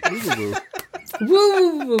am!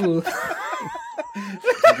 Woo!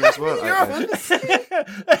 And guess what?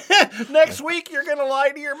 Next week, you're gonna lie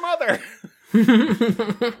to your mother.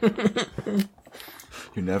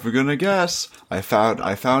 You're never gonna guess. I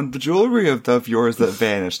found the jewelry of yours that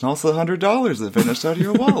vanished, and also the $100 that vanished out of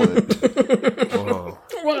your wallet. Whoa.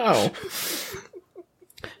 Wow.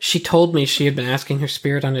 She told me she had been asking her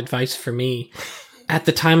spirit on advice for me. At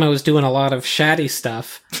the time, I was doing a lot of shady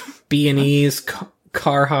stuff. B&Es,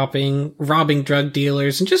 car hopping, robbing drug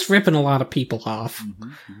dealers, and just ripping a lot of people off.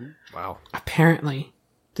 Wow. Apparently,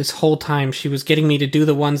 this whole time, she was getting me to do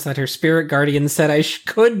the ones that her spirit guardian said I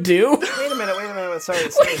could do. Wait a minute. Sorry.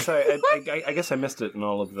 I guess I missed it in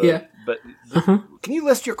all of the... Yeah. But can you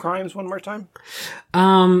list your crimes one more time?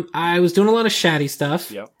 I was doing a lot of shady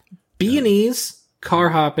stuff. Yeah. B&Es, car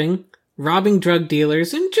hopping, robbing drug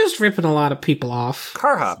dealers, and just ripping a lot of people off.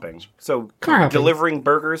 Car hopping. So Car hopping. delivering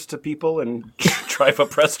burgers to people and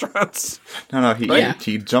drive-up restaurants? No, Yeah.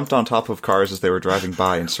 he jumped on top of cars as they were driving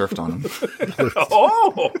by and surfed on them.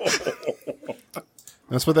 Oh!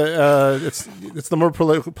 That's what it's the more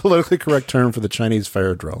politically correct term for the Chinese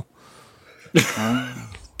fire drill.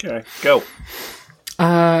 Okay, go.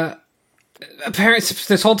 Apparently,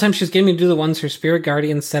 this whole time she's getting me to do the ones her spirit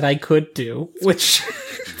guardian said I could do, which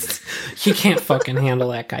you can't fucking handle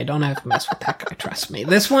that guy. Don't have to mess with that guy, trust me.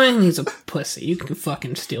 This one, he's a pussy. You can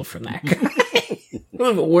fucking steal from that guy.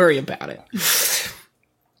 Don't even worry about it.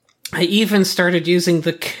 I even started using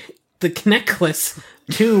the necklace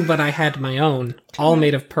too, but I had my own, all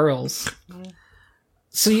made of pearls.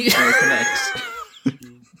 So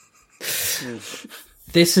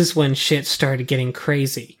this is when shit started getting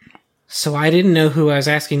crazy. So I didn't know who I was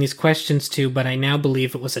asking these questions to, but I now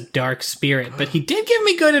believe it was a dark spirit. But he did give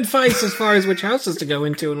me good advice as far as which houses to go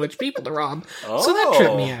into and which people to rob. So that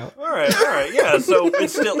tripped me out. All right. Yeah, so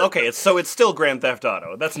it's still... Okay, it's still Grand Theft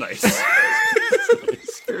Auto. That's nice.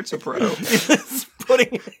 Spirit's a pro. The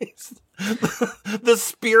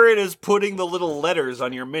spirit is putting the little letters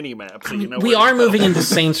on your mini-map. So you know We are moving into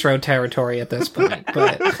Saints Row territory at this point,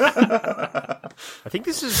 but... I think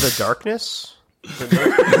this is the darkness.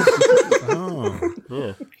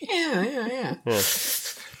 Yeah.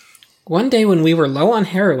 One day when we were low on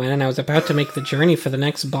heroin and I was about to make the journey for the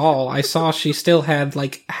next ball, I saw she still had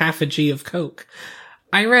like half a G of coke.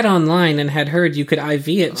 I read online and had heard you could IV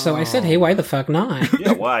it, so I said, hey, why the fuck not?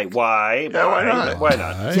 Yeah, why? Yeah, why not? Why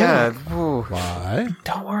not? Yeah. Why?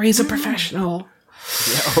 Don't worry, he's a professional.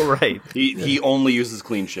 Yeah. All right. He only uses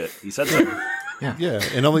clean shit. He said so. Yeah,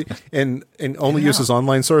 and only uses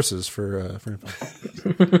online sources for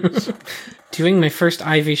info. Doing my first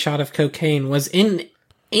IV shot of cocaine was in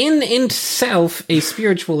itself a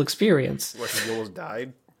spiritual experience. What, he almost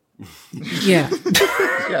died? Yeah.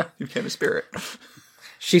 Yeah, you became a spirit.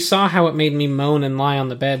 She saw how it made me moan and lie on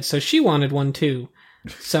the bed, so she wanted one too.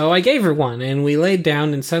 So I gave her one, and we laid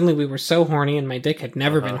down, and suddenly we were so horny, and my dick had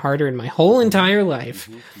never been harder in my whole entire life.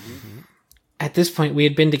 At this point, we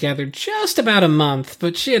had been together just about a month,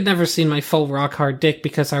 but she had never seen my full rock-hard dick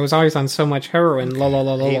because I was always on so much heroin.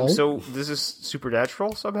 Hey, so this is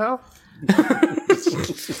supernatural somehow?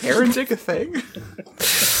 Aaron, take a thing.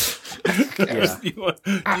 Do you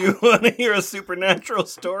want to hear a supernatural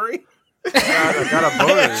story? I got a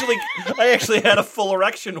boner. I actually had a full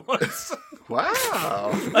erection once.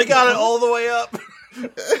 Wow. I got it all the way up.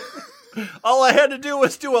 All I had to do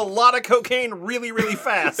was do a lot of cocaine really, really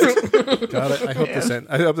fast. God, I hope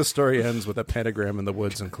I hope the story ends with a pentagram in the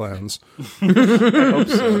woods and clowns. I hope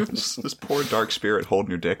so. This poor dark spirit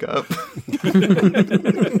holding your dick up.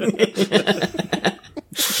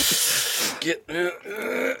 Okay, all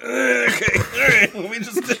right. Let me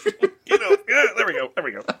just, there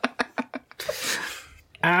we go.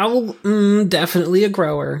 Ow, definitely a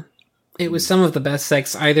grower. It was some of the best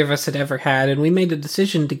sex either of us had ever had, and we made a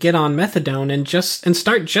decision to get on methadone and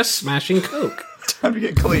start just smashing coke. Time to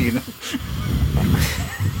get clean.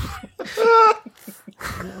 I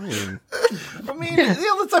mean,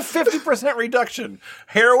 that's a 50% reduction.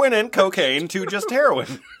 Heroin and cocaine to just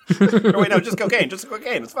heroin. Or wait, no, just cocaine. Just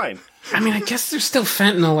cocaine. It's fine. I mean, I guess there's still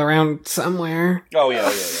fentanyl around somewhere. Oh,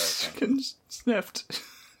 yeah. Getting sniffed.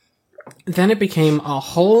 Then it became a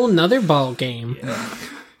whole nother ball game. Yeah.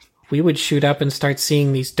 We would shoot up and start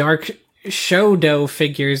seeing these dark show dough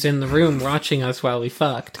figures in the room watching us while we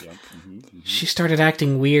fucked. Yep. She started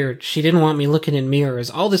acting weird. She didn't want me looking in mirrors.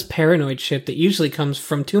 All this paranoid shit that usually comes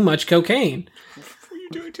from too much cocaine. Were you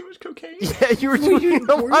doing too much cocaine? Yeah, you were doing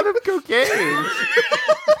a lot of cocaine.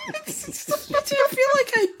 I feel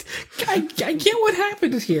like I get what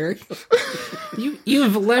happened here. You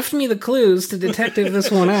have left me the clues to detective this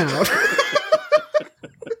one out.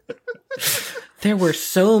 There were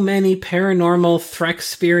so many paranormal Threk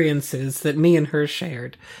experiences that me and her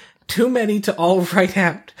shared. Too many to all write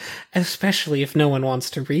out, especially if no one wants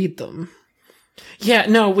to read them. Yeah,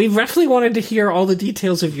 no, we roughly wanted to hear all the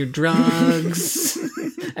details of your drugs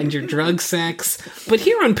and your drug sex. But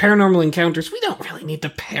here on Paranormal Encounters, we don't really need the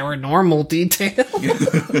paranormal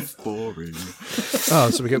details. Boring. Oh,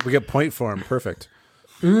 so we get point form. Perfect.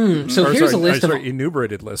 So here's a list of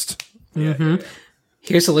enumerated list.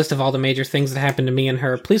 Here's a list of all the major things that happened to me and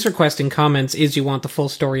her. Please request in comments is you want the full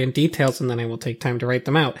story and details, and then I will take time to write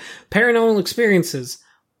them out. Paranormal experiences.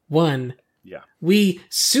 1. Yeah. We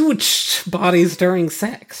sooched bodies during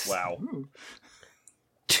sex. Wow.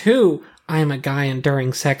 2. I am a guy, and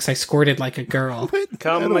during sex I squirted like a girl.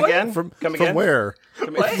 Come again? From again? where?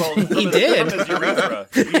 He did. From his urethra.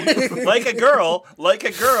 Like a girl. Like a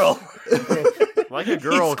He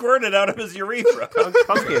girl. squirted out of his urethra.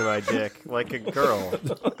 Pumpkin my dick. Like a girl.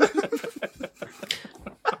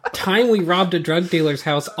 Time we robbed a drug dealer's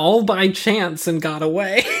house all by chance and got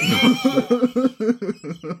away.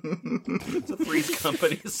 It's a Three's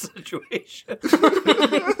Company situation.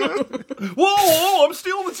 Whoa, I'm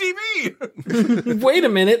stealing the TV! Wait a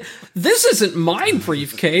minute. This isn't my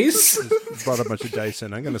briefcase. Brought a bunch of dice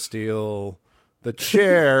in. I'm going to steal the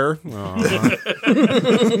chair. Aw.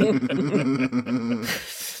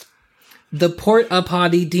 The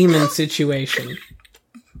Port-a-Potty demon situation.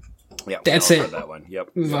 Yeah, That's we all it. heard that one. Yep.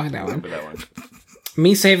 That one. Remember that one.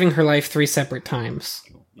 Me saving her life 3 separate times.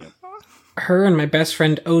 Yep. Her and my best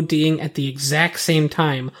friend ODing at the exact same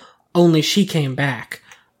time, only she came back.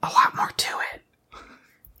 A lot more to it.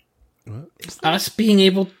 Us being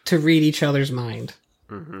able to read each other's mind.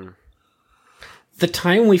 The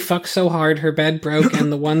time we fucked so hard her bed broke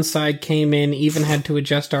and the one side came in, even had to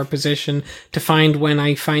adjust our position to find when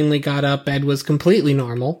I finally got up, bed was completely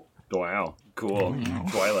normal. Wow. Cool.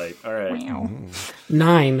 Twilight. All right.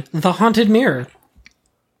 9. The haunted mirror.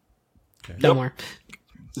 No more.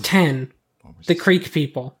 10. The creek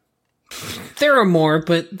people. There are more,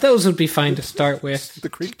 but those would be fine to start with. The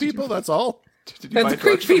Creek people, that's all? And the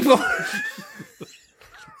creek people.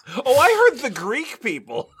 Oh, I heard the Greek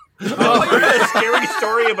people. Oh, you heard a scary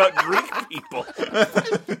story about Greek people.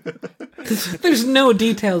 There's no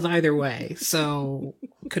details either way, so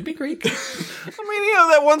could be Greek. I mean, you know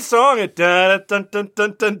that one song, it dun dun dun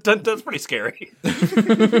dun dun dun. That's pretty scary.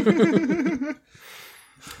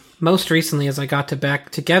 Most recently, as I got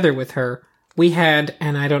back together with her, we had,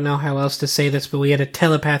 and I don't know how else to say this, but we had a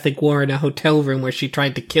telepathic war in a hotel room where she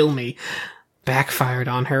tried to kill me. Backfired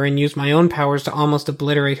on her and used my own powers to almost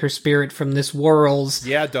obliterate her spirit from this world's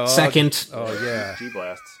second. Oh, yeah.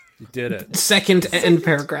 G-blasts. You did it. Second end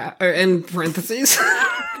paragraph, or end parentheses.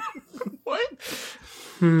 What?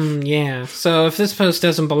 Yeah. So if this post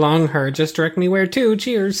doesn't belong her, just direct me where to.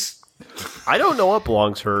 Cheers. I don't know what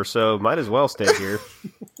belongs to her, so might as well stay here.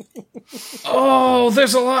 Oh,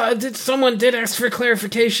 there's a lot. Someone did ask for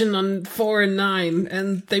clarification on 4 and 9,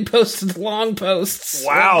 and they posted long posts.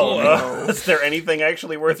 Wow. Is there anything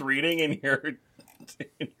actually worth reading in your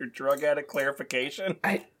drug addict clarification?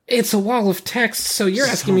 It's a wall of text, so you're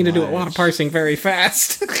asking me to do a lot of parsing very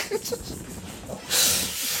fast.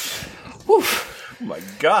 Oh my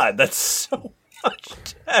god, that's so much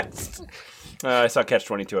text. I saw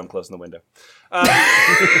Catch-22. I'm closing the window.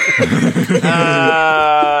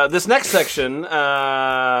 This next section. So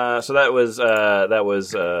that was a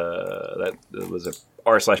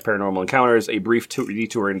r/paranormal encounters, a brief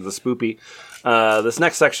detour into the spoopy. This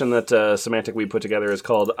next section that Semantic Weeb put together is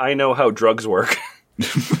called "I Know How Drugs Work."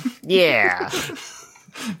 Yeah.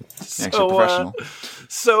 Actually professional.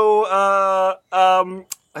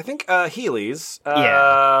 I think Healy's.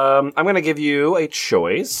 Yeah. I'm going to give you a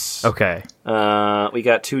choice. Okay. We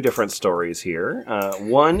got 2 different stories here.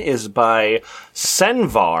 One is by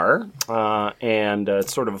Senvar, and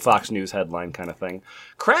it's sort of a Fox News headline kind of thing.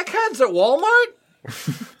 Crackheads at Walmart?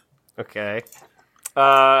 Okay.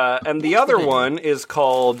 And the other one is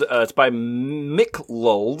called, it's by Mick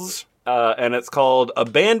Lulz, and it's called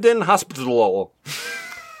Abandoned Hospital.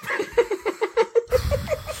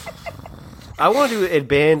 I want to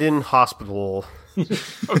abandon hospital.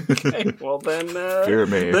 Okay, well then, Fear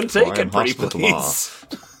me, then take for I am it, pretty hospitala. please.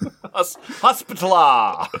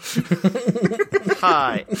 Hospitala.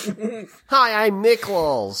 Hi. Hi, I'm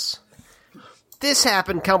Mickles. This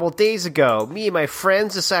happened a couple days ago. Me and my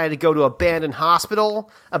friends decided to go to abandoned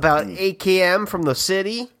hospital about 8 km from the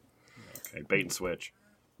city. Okay, bait and switch.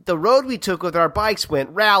 The road we took with our bikes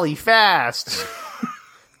went rally fast.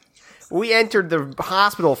 We entered the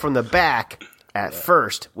hospital from the back. At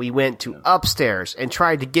first, we went to upstairs and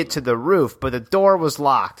tried to get to the roof, but the door was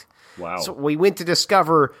locked. Wow. So we went to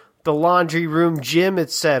discover the laundry room, gym,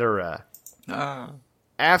 etc.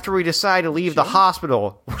 After we decided to leave the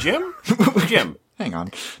hospital... Gym? Gym. Hang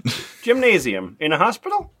on. Gymnasium. In a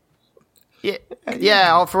hospital?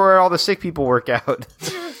 Yeah, for where all the sick people work out.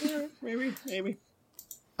 Maybe.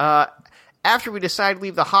 After we decided to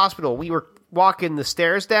leave the hospital, we were walking the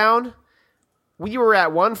stairs down. We were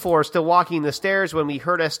at one floor, still walking the stairs, when we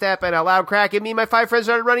heard a step and a loud crack, and me and my 5 friends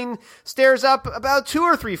started running stairs up about 2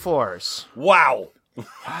 or 3 floors. Wow.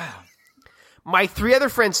 My 3 other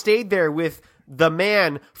friends stayed there with the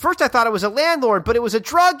man. First, I thought it was a landlord, but it was a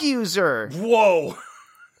drug user. Whoa.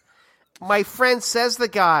 My friend says the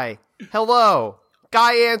guy, hello.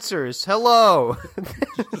 Guy answers, hello.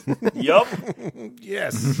 Yup.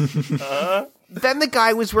 Yes. Then the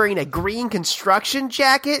guy was wearing a green construction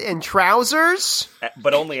jacket and trousers.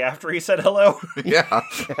 But only after he said hello. Yeah,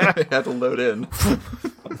 I had to load in.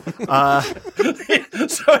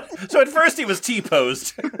 So at first he was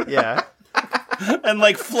T-posed. Yeah. And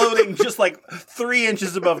like floating just like 3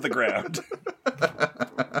 inches above the ground.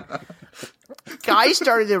 Guy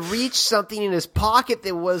started to reach something in his pocket.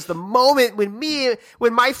 That was the moment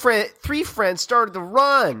when my 3 friends started to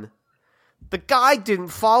run. The guy didn't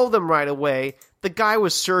follow them right away. The guy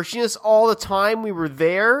was searching us all the time we were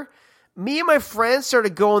there. Me and my friends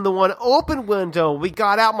started going the one open window. We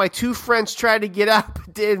got out. My 2 friends tried to get out,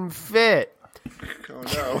 but didn't fit.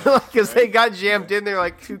 Oh no! Because they got jammed in there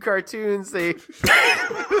like 2 cartoons. Oh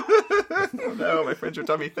no! My friends are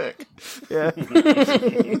tummy thick. Yeah.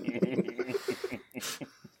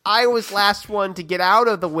 I was last one to get out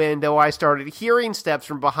of the window. I started hearing steps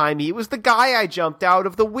from behind me. It was the guy. I jumped out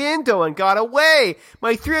of the window and got away.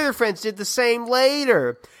 My 3 other friends did the same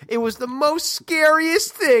later. It was the most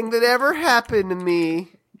scariest thing that ever happened to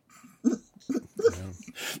me.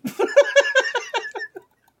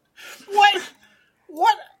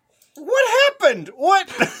 What happened? What?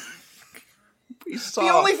 We saw. The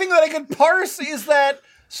only thing that I could parse is that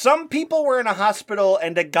some people were in a hospital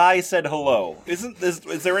and a guy said hello. Is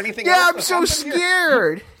there anything else? Yeah, I'm that so happened here?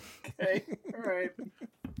 scared. Okay, all right.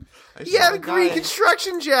 He had a green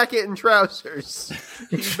construction jacket and trousers.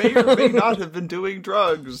 He may or may not have been doing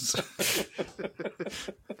drugs.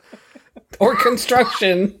 Or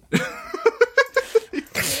construction.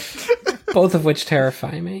 Both of which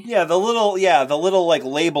terrify me. Yeah, the little like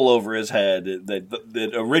label over his head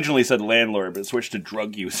that originally said landlord, but switched to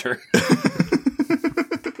drug user.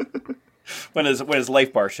 when his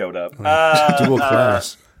life bar showed up. Dual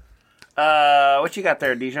class. What you got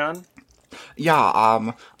there, Dijon?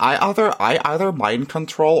 Yeah, I either mind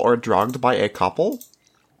control or drugged by a couple.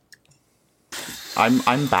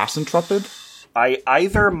 I'm Bass Intrepid. I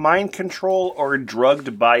either mind control or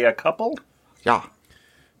drugged by a couple? Yeah.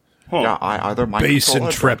 Huh. Yeah, I either mind Bass control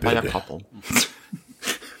or drugged by a Intrepid. couple.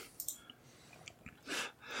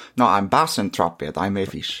 No, I'm Bass Intrepid. I'm a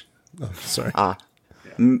fish. Oh, sorry.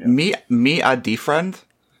 Me, a D-friend,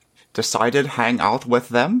 decided hang out with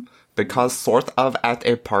them because sort of at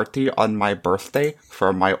a party on my birthday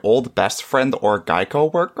for my old best friend or guy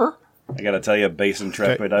co-worker. I gotta tell you, Bass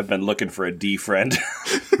Intrepid, I've been looking for a D friend.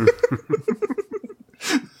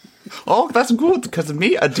 Oh, that's good, because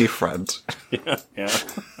me a D-friend. Yeah.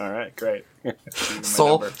 All right, great.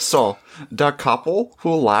 So, the couple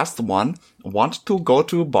who last won want to go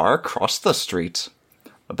to a bar across the street.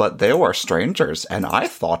 But they were strangers, and I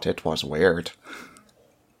thought it was weird.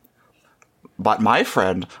 But my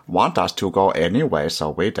friend want us to go anyway, so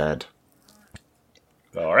we did.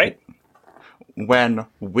 All right. When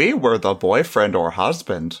we were the boyfriend or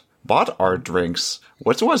husband, bought our drinks,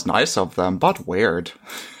 which was nice of them, but weird,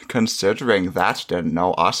 considering that didn't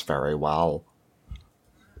know us very well.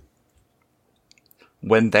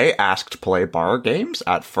 When they asked play bar games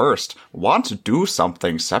at first, want to do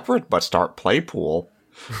something separate but start play pool.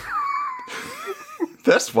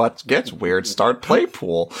 This what gets weird, start play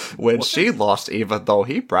pool. When she lost, even though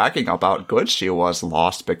he bragging about good she was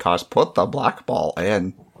lost because put the black ball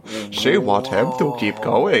in. She want him to keep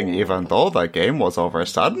going, even though the game was over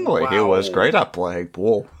suddenly. He was great at playing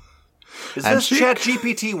pool. Is And this she-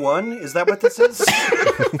 ChatGPT 1? Is that what this is?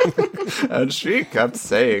 And she kept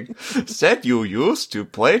saying, said you used to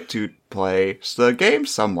play the game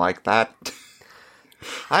some like that.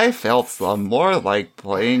 I felt some more like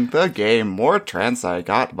playing the game, more trance I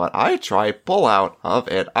got, but I try pull out of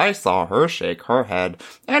it. I saw her shake her head,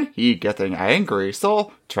 and he getting angry,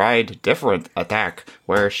 so tried different attack,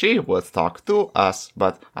 where she would talk to us,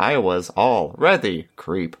 but I was already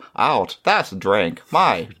creep out. That drank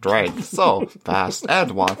my drink so fast,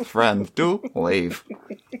 and want friend to leave.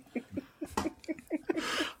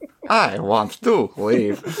 I want to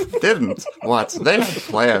leave. Didn't what they had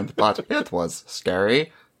planned, but it was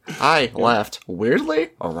scary. I left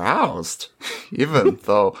weirdly aroused, even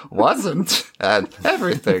though wasn't, and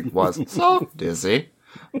everything was so dizzy.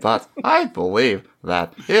 But I believe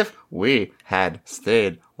that if we had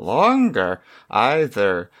stayed longer,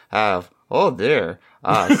 either have, oh dear,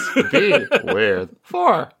 us be with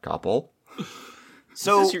for couple.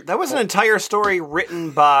 So that was an entire story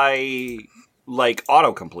written by, like,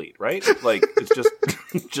 autocomplete, right? Like, it's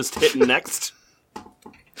just hitting next.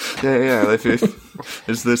 Yeah.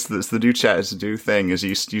 Is this the new chat is the new thing? Is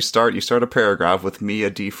you start a paragraph with me, a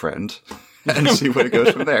D friend, and see where it goes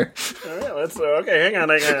from there. All right, let's. Okay, hang on.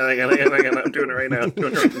 I'm doing it right now.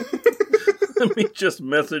 Let me just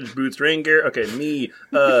message Boots Rain Gear. Okay, me,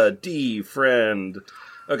 a D friend.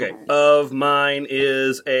 Okay, of mine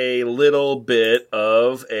is a little bit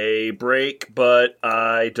of a break, but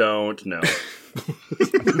I don't know. All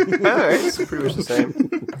right, it's pretty much the same.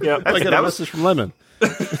 Yeah, I got a message from Lemon.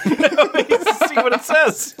 Let's see what it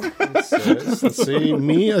says. It says, let's see,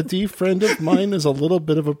 me, a D friend of mine, is a little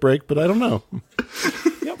bit of a break, but I don't know.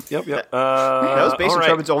 Yep. That was Basic all right.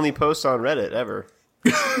 Trumpet's only post on Reddit ever.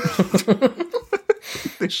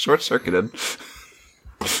 They short-circuited.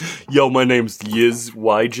 Yo, my name's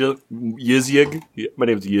Yizyig. Yeah, my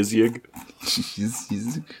name's Yizyig.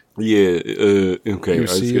 Yeah. Okay. You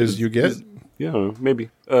see as you get. Yeah, maybe.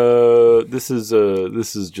 This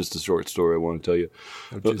is just a short story I want to tell you.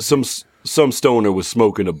 Some stoner was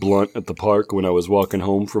smoking a blunt at the park when I was walking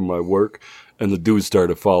home from my work, and the dude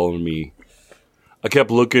started following me. I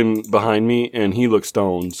kept looking behind me, and he looked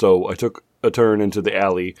stoned, so I took a turn into the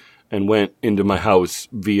alley and went into my house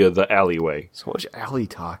via the alleyway. So much alley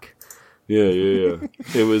talk. Yeah.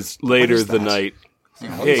 It was later the night.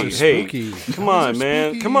 Hey, spooky. come on,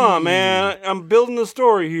 man. I'm building a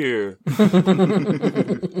story here.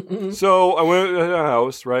 So I went to the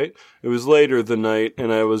house, right? It was later the night,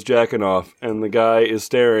 and I was jacking off, and the guy is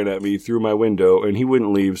staring at me through my window, and he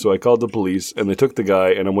wouldn't leave, so I called the police, and they took the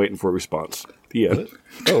guy, and I'm waiting for a response. The end.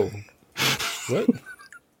 Oh. What?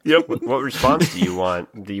 Yep. What response do you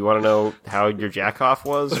want? Do you want to know how your jack off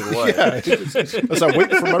was, or what? Yeah, as I'm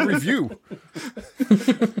waiting for my review.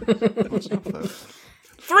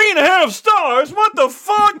 3.5 stars? What the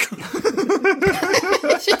fuck?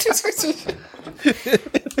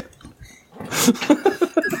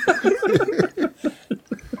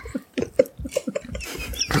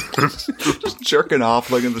 Just jerking off,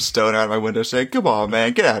 looking at the stone out of my window, saying, "Come on,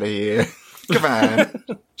 man, get out of here! Come on,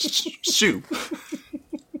 shoot!"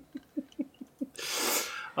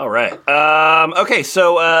 All right. Okay,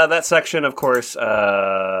 so that section, of course,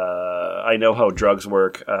 I know how drugs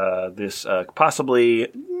work. This possibly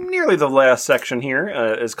nearly the last section here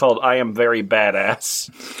is called "I Am Very Badass."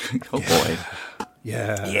 Oh boy.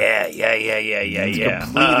 Yeah. Completely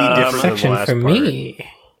different than the Section last for part. me.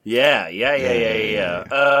 Yeah.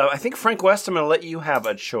 I think Frank West, I'm going to let you have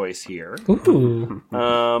a choice here. Ooh.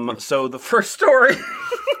 So the first story,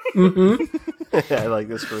 I like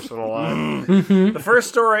this first one a lot. the first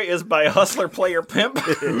story is by Hustler Player Pimp.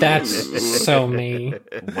 That's so me.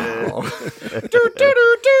 Wow.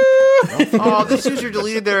 Oh, this user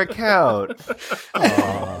deleted their account.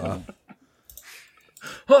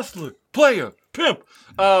 Hustler Player Pimp.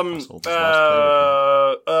 Sold his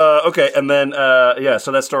Okay, and then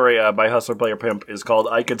so that story by Hustler Player Pimp is called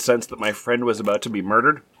 "I Could Sense That My Friend Was About to Be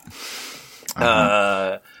Murdered."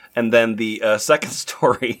 And then the second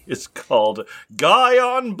story is called "Guy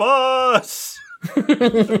on Bus."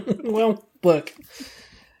 Well, look.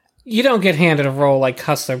 You don't get handed a role like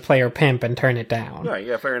Hustler, Player, Pimp and turn it down. Right,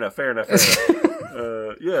 yeah, fair enough.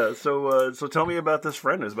 So tell me about this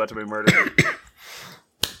friend who's about to be murdered.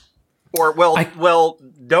 Or, well,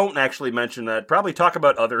 don't actually mention that. Probably talk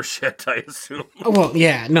about other shit, I assume. Well,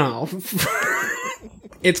 yeah, no.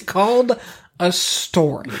 It's called a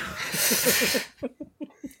story.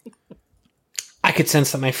 I could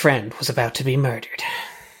sense that my friend was about to be murdered.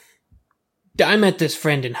 I met this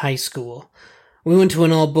friend in high school. We went to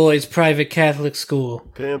an all-boys private Catholic school.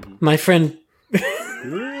 Pimp. My friend...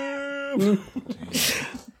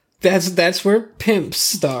 That's where pimps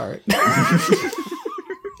start.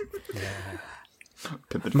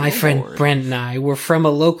 My friend Brent and I were from a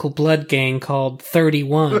local blood gang called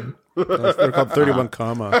 31. They're called 31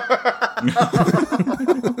 comma.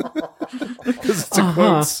 Because it's a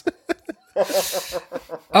quotes.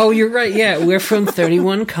 Oh, you're right. Yeah, we're from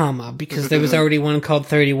 31 comma because there was already one called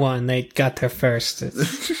 31. They got there first.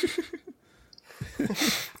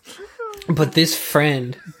 But this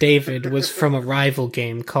friend, David, was from a rival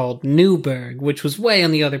game called Newburgh, which was way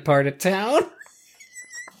on the other part of town.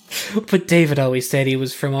 But David always said he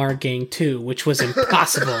was from our gang too, which was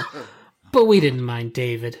impossible. But we didn't mind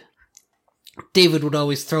David. David would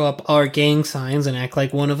always throw up our gang signs and act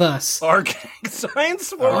like one of us. Our gang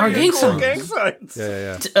signs? What Our were gang cool signs. gang signs?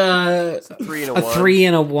 Yeah. 3 and a A 1. 3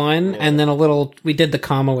 and a 1, and then a little. We did the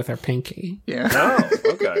comma with our pinky. Yeah. Oh,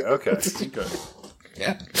 okay. Good.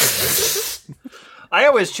 Yeah. I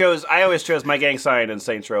always chose my gang sign in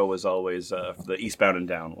Saints Row was always the Eastbound and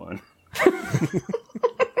Down one.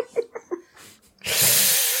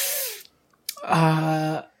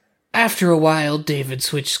 After a while, David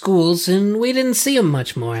switched schools, and we didn't see him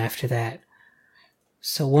much more after that.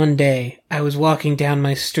 So one day, I was walking down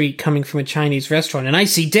my street coming from a Chinese restaurant, and I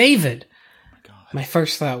see David! My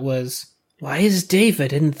first thought was, why is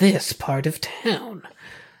David in this part of town?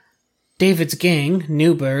 David's gang,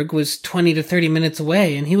 Newburgh, was 20 to 30 minutes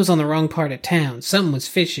away, and he was on the wrong part of town. Something was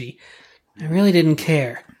fishy. I really didn't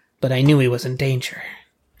care, but I knew he was in danger.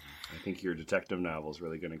 I think your detective novel's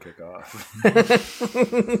really going to kick off.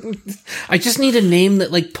 I just need a name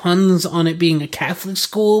that like puns on it being a Catholic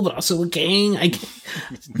school, but also a gang. I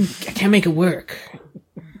can't make it work.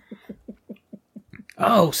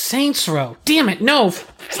 Oh, Saints Row. Damn it, no.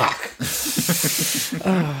 Fuck.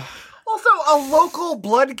 Also, a local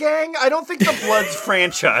blood gang? I don't think the Bloods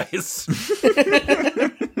franchise.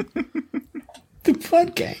 The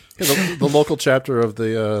Blood Gang. Yeah, the local chapter of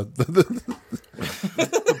the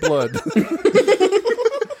Blood.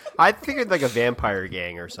 I figured like a vampire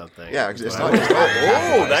gang or something. Yeah, it's not.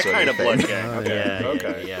 Oh, that kind of blood gang. Okay. Yeah,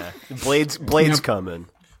 Okay. yeah. Blades coming.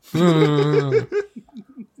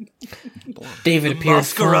 David appeared.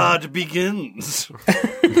 Masquerade begins.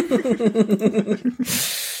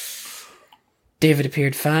 David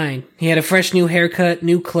appeared fine. He had a fresh new haircut,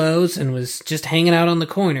 new clothes, and was just hanging out on the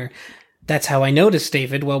corner. That's how I noticed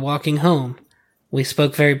David while walking home. We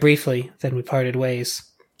spoke very briefly, then we parted ways.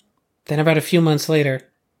 Then about a few months later,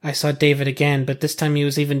 I saw David again, but this time he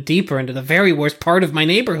was even deeper into the very worst part of my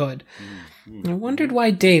neighborhood. I wondered why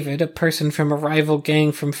David, a person from a rival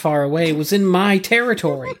gang from far away, was in my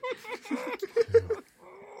territory.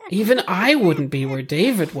 Even I wouldn't be where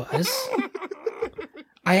David was.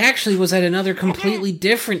 I actually was at another completely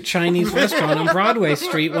different Chinese restaurant on Broadway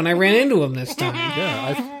Street when I ran into him this time.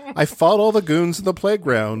 Yeah, I fought all the goons in the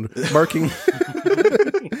playground, marking,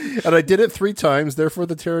 and I did it 3 times. Therefore,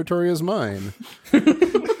 the territory is mine.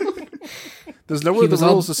 There's nowhere in the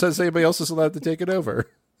rules that says anybody else is allowed to take it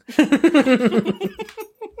over.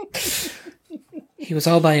 He was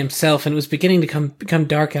all by himself, and it was beginning to become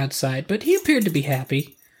dark outside, but he appeared to be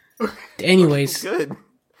happy. Anyways, Good.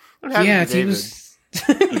 yeah, he was.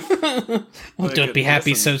 Well, don't be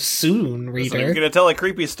happy so soon, So reader. you're going to tell a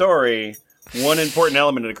creepy story. One important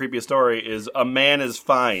element in a creepy story is a man is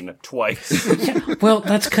fine twice. Well,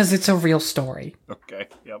 that's because it's a real story. Okay,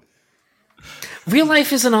 yep. Real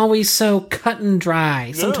life isn't always so cut and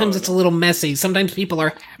dry. Sometimes it's a little messy. Sometimes people are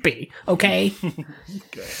happy, okay?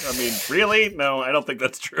 Okay. I mean, really? No, I don't think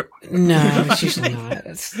that's true. No, it's usually not.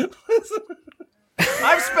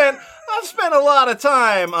 I've spent a lot of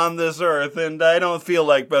time on this earth, and I don't feel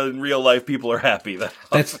like in real life people are happy.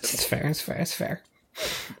 That's fair. That's fair.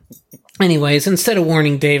 Anyways, instead of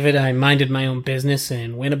warning David, I minded my own business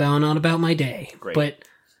and went on about my day. Great. But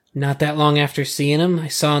not that long after seeing him, I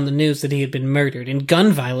saw on the news that he had been murdered in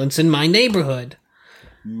gun violence in my neighborhood.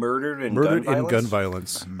 Murdered in gun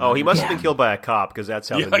violence. Oh, he must have been killed by a cop because that's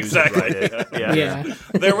how the news exactly. is written. Yeah. Yeah.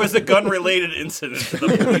 There was a gun-related incident. The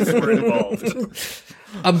police were involved.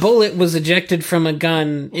 A bullet was ejected from a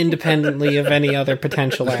gun independently of any other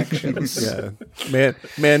potential actions. Yeah,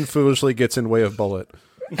 man foolishly gets in way of bullet.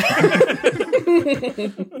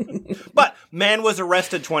 But man was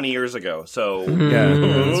arrested 20 years ago, so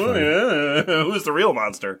who's the real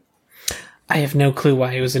monster? I have no clue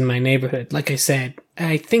why he was in my neighborhood. Like I said,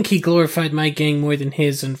 I think he glorified my gang more than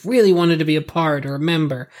his and really wanted to be a part or a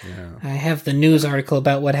member. Yeah. I have the news article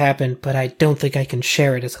about what happened, but I don't think I can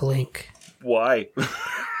share it as a link. Why?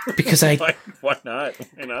 Because Why not?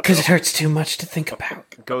 Why not? Because it hurts too much to think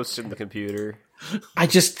about. Ghosts in the computer. I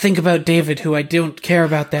just think about David, who I don't care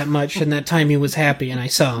about that much, and that time he was happy, and I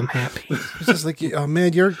saw him happy. It's just like, oh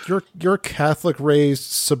man, your Catholic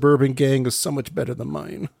raised suburban gang is so much better than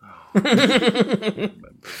mine. I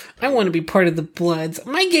want to be part of the Bloods.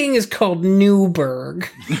 My gang is called Newburgh.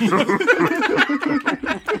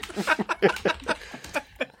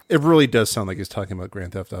 It really does sound like he's talking about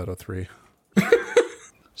Grand Theft Auto 3.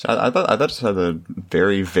 So I thought this had a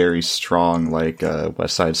very, very strong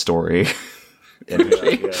West Side Story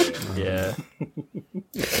energy. Yeah.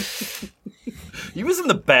 He was in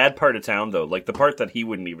the bad part of town, though, like the part that he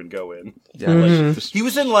wouldn't even go in. Yeah, He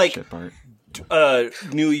was in like shit part.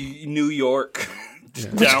 New York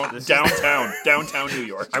Downtown New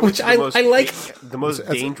York. I went Which to I like. the most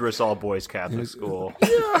dangerous all boys Catholic school.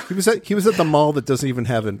 He was at the mall that doesn't even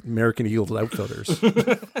have American Eagle outfitters.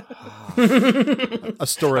 A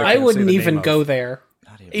store I wouldn't even go there.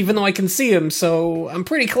 Even though I can see him, so I'm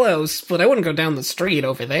pretty close, but I wouldn't go down the street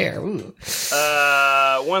over there. Ooh.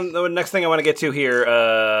 The next thing I want to get to here,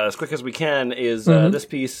 as quick as we can, is this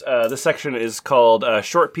piece. This section is called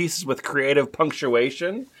 "Short Pieces with Creative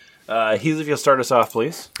Punctuation." Heath, if you'll start us off,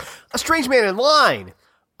 please. A strange man in line.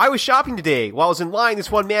 I was shopping today. While I was in line,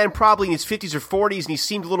 this one man, probably in his 50s or 40s, and he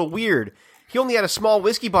seemed a little weird. He only had a small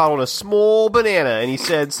whiskey bottle and a small banana, and he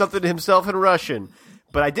said something to himself in Russian.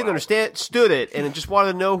 But I didn't understood it, and I just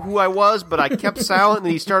wanted to know who I was, but I kept silent, and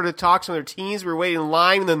then he started to talk to some other teens. We were waiting in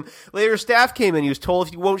line, and then later staff came in. He was told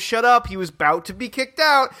if he won't shut up, he was about to be kicked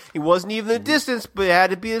out. He wasn't even in the distance, but it had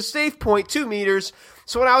to be a safe point, 2 meters.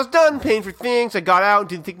 So when I was done paying for things, I got out and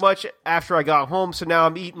didn't think much after I got home, so now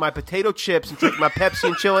I'm eating my potato chips and drinking my Pepsi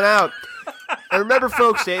and chilling out. And remember,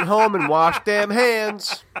 folks, stay at home and wash damn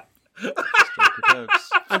hands.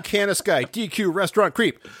 I'm Canis Guy, DQ Restaurant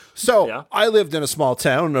Creep. So, I lived in a small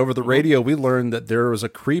town, and over the radio, we learned that there was a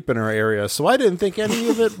creep in our area. So I didn't think any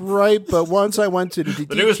of it right, but once I went to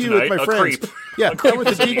DQ with my friends. Creep. Yeah, I went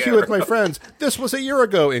to DQ with my friends. This was a year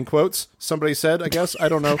ago, in quotes. Somebody said, I guess. I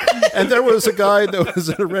don't know. And there was a guy that was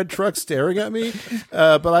in a red truck staring at me,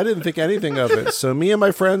 but I didn't think anything of it. So me and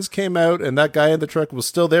my friends came out, and that guy in the truck was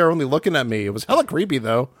still there, only looking at me. It was hella creepy,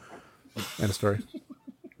 though. End of story.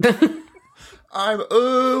 I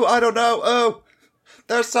don't know. Oh,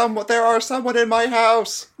 there are someone in my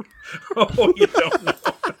house. Oh, you don't know.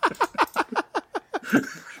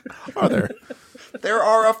 Are there? There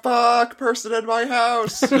are a fuck person in my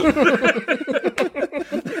house. There's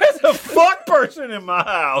a fuck person in my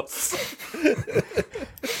house.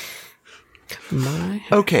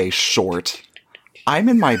 Okay, short. I'm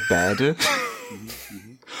in my bed.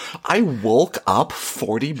 I woke up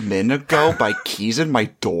 40 minutes ago by keys in my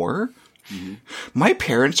door. My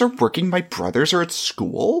parents are working, my brothers are at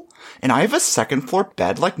school, and I have a second floor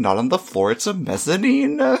bed, like not on the floor, it's a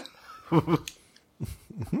mezzanine.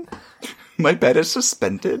 My bed is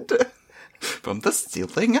suspended from the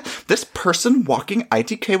ceiling. This person walking,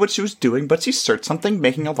 IDK what she was doing, but she searched something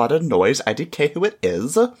making a lot of noise. IDK who it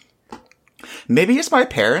is. Maybe it's my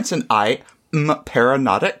parents and I'm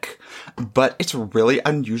paranoid, but it's really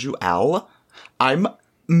unusual. I'm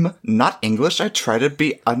not English. I try to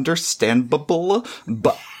be understandable,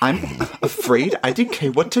 but I'm afraid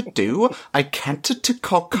IDK what to do. I can't to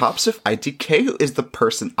call cops if IDK is the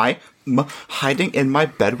person I'm hiding in my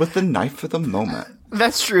bed with a knife for the moment.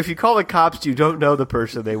 That's true. If you call the cops, you don't know the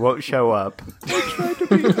person. They won't show up. Try to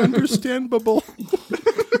be understandable.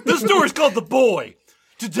 This story's called The Boy.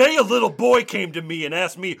 Today a little boy came to me and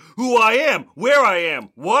asked me who I am, where I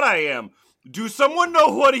am, what I am. Do someone know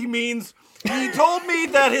what he means? He told me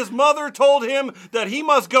that his mother told him that he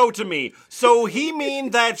must go to me. So he mean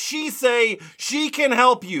that she say she can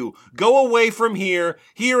help you. Go away from here.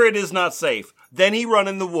 Here it is not safe. Then he run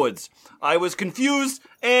in the woods. I was confused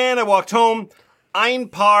and I walked home. Ein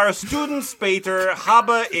paar Stunden später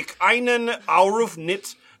habe ich einen Aufruf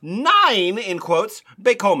nicht, nein, in quotes,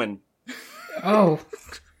 bekommen. Oh.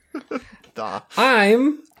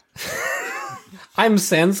 I'm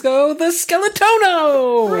Sansko the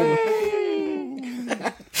Skeletono!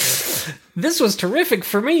 This was terrific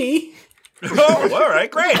for me. Oh, all right,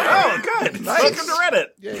 great. Oh, good. Nice. Welcome to Reddit.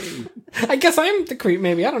 Yay. I guess I'm the creep,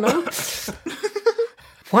 maybe. I don't know.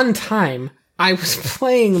 One time, I was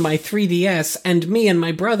playing my 3DS, and me and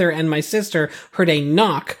my brother and my sister heard a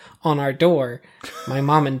knock on our door. My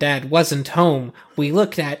mom and dad wasn't home. We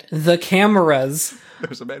looked at the cameras.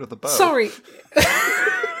 There's a man with a bow. Sorry.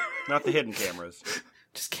 Not the hidden cameras.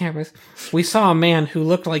 Just cameras. We saw a man who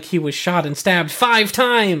looked like he was shot and stabbed 5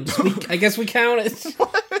 times. I guess we counted.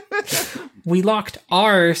 We locked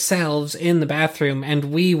ourselves in the bathroom, and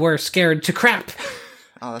we were scared to crap.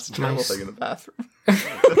 Oh, that's a terrible thing in the bathroom. That's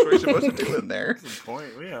what you're supposed to do in there. That's the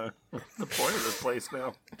point, yeah. That's the point of this place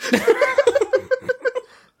now.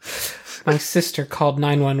 My sister called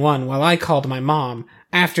 911 while I called my mom.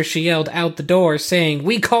 After she yelled out the door saying,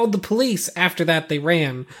 "We called the police." After that, they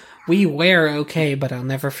ran. We were okay, but I'll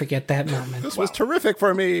never forget that moment. This was terrific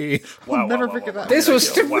for me. I'll never forget that. This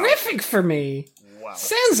was terrific for me. Wow.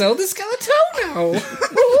 Sanzo the Skeletono.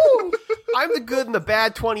 I'm the good and the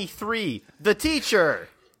bad 23, the teacher.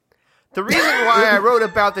 The reason why I wrote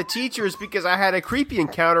about the teacher is because I had a creepy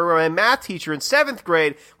encounter where my math teacher in 7th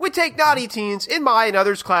grade would take naughty teens in my and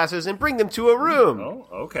others' classes and bring them to a room. Oh,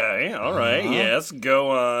 okay. All right. Yes,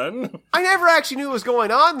 go on. I never actually knew what was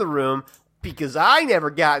going on in the room, because I never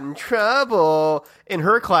got in trouble in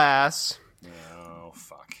her class. Oh,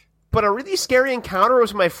 fuck. But a really scary encounter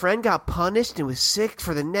was when my friend got punished and was sick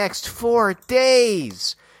for the next 4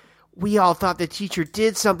 days. We all thought the teacher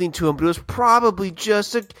did something to him, but it was probably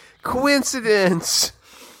just a coincidence.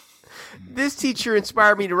 This teacher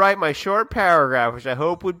inspired me to write my short paragraph, which I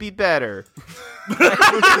hope would be better.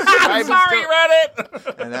 I'm sorry,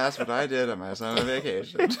 Reddit! And that's what I did on my summer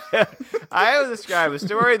vacation. I will describe a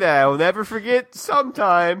story that I will never forget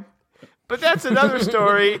sometime. But that's another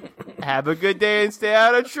story. Have a good day and stay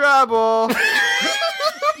out of trouble.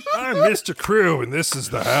 I'm Mr. Crew, and this is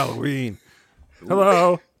the Halloween.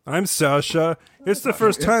 Hello, I'm Sasha. It's the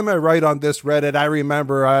first time I write on this Reddit. I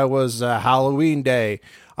remember I was Halloween Day.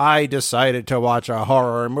 I decided to watch a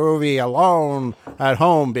horror movie alone at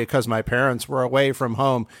home because my parents were away from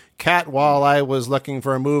home. While I was looking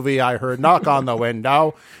for a movie, I heard knock on the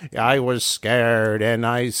window. I was scared, and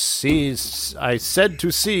I said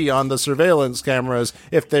to see on the surveillance cameras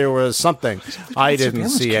if there was something. I didn't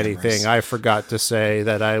see anything. I forgot to say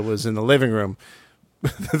that I was in the living room.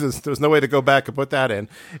 There's no way to go back and put that in.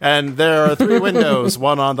 And there are 3 windows,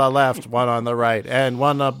 one on the left, one on the right, and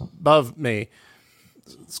one above me.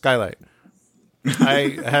 Skylight.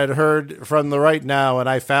 I had heard from the right now, and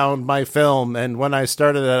I found my film, and when I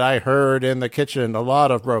started it, I heard in the kitchen a lot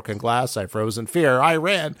of broken glass. I froze in fear. I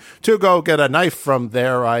ran to go get a knife from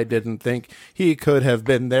there. I didn't think he could have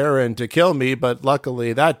been there and to kill me, but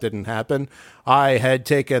luckily that didn't happen. I had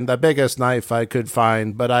taken the biggest knife I could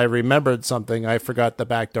find, but I remembered something. I forgot the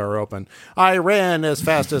back door open. I ran as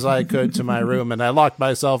fast as I could to my room, and I locked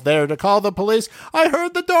myself there to call the police. I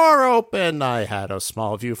heard the door open. I had a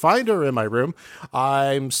small viewfinder in my room.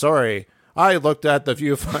 I'm sorry. I looked at the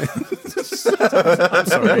viewfinder.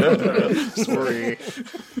 I'm sorry.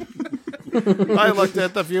 I looked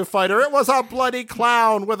at the viewfinder. It was a bloody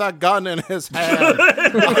clown with a gun in his hand.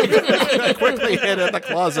 I quickly hid in the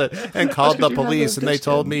closet and called the police, and they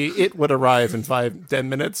told me it would arrive in 5-10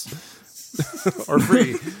 minutes. Or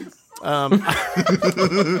free. No.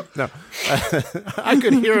 I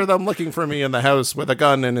could hear them looking for me in the house with a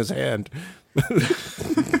gun in his hand.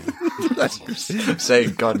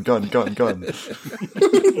 Saying gun, gun, gun, gun.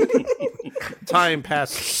 Time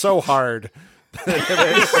passed so hard.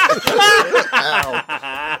 I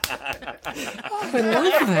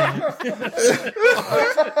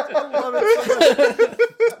love that.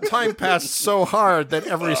 Time passed so hard that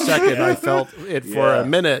every second I felt it for a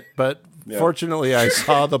minute, but fortunately I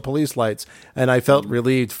saw the police lights, and I felt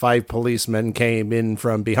relieved. 5 policemen came in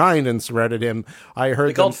from behind and surrounded him. I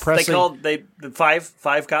heard them pressing... Five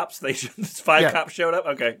cops? 5 cops showed up?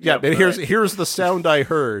 Okay. Yeah, but here's the sound I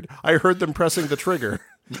heard. I heard them pressing the trigger.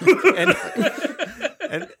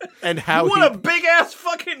 And how what a big ass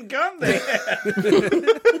fucking gun they had.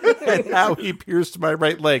 And how he pierced my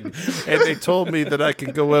right leg. And they told me that I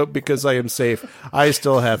can go out because I am safe. I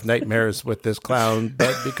still have nightmares with this clown,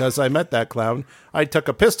 but because I met that clown, I took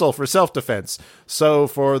a pistol for self-defense. So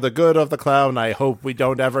for the good of the clown, I hope we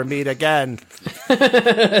don't ever meet again.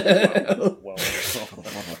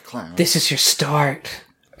 Clown. This is your start.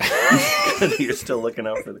 You're still looking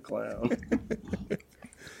out for the clown.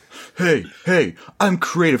 Hey, I'm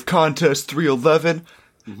Creative Contest 311,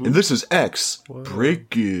 and this is X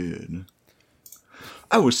Break-In.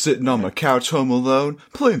 I was sitting on my couch home alone,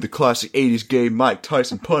 playing the classic 80s game Mike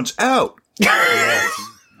Tyson Punch Out. Okay,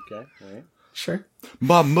 all right. Sure.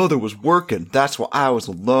 My mother was working, that's why I was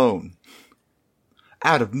alone.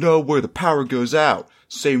 Out of nowhere, the power goes out.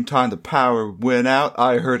 Same time the power went out,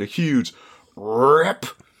 I heard a huge rip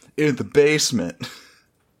in the basement.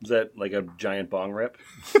 Is that like a giant bong rip?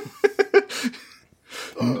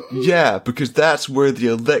 Yeah, because that's where the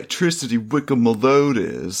electricity Wicca-Malone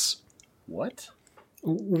is. What?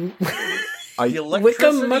 The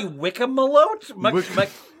Electricity Wicca-Malone?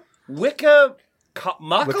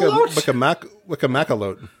 Wicca-Macalote?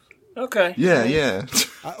 Wicca-Macalote. Okay. Yeah.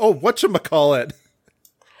 Whatchamacallit?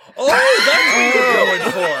 Oh, that's what you're going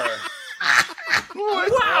for.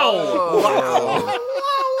 Wow.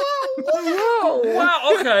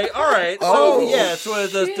 Wow. Okay. All right. So so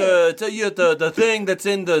the thing that's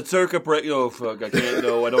in the circuit breaker. Oh fuck! I can't.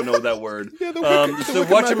 No, I don't know that word. So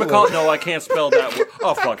whatchamacallit? No, I can't spell that word.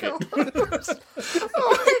 Oh fuck it.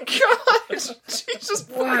 Oh my gosh! Jesus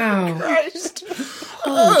Christ!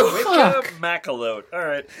 Wicca-Macalote. All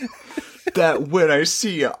right. That when I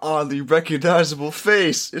see an oddly recognizable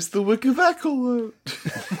face, it's the Wicca-Macalote.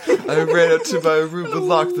 I ran up to my room and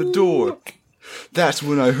locked the door. That's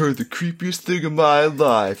when I heard the creepiest thing in my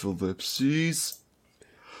life, ellipses.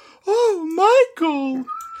 Oh, Michael!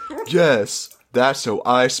 Yes, that's how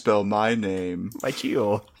I spell my name.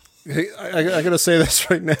 Michael. Hey, I gotta say this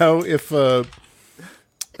right now. If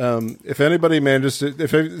anybody manages to,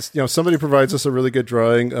 if somebody provides us a really good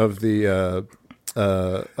drawing of the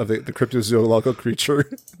cryptozoological creature,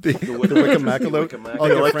 the Wickamacalote,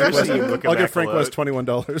 I'll give Frank West $21.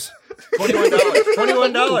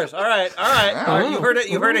 $21. All right. You heard it.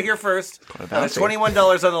 You heard it here first.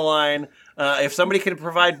 $21 on the line. If somebody can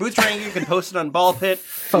provide Bootsrang, you can post it on Ball Pit.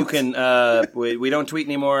 You can. We don't tweet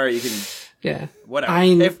anymore. You can. Yeah. Whatever.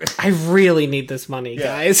 I really need this money,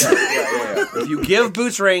 guys. Yeah. If you give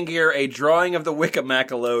Bootsranger a drawing of the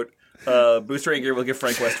Wickamacalote, Bootsranger will give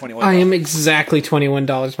Frank West $21. I am exactly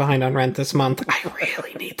 $21 behind on rent this month. I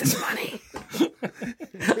really need this money.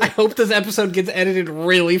 I hope this episode gets edited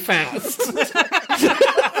really fast.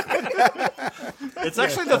 It's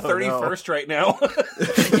actually the 31st right now.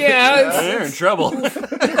 Yeah. They're in trouble. Can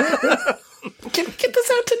we get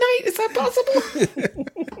this out tonight? Is that possible?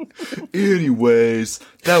 Anyways,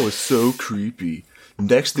 that was so creepy.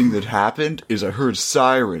 Next thing that happened is I heard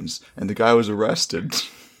sirens, and the guy was arrested.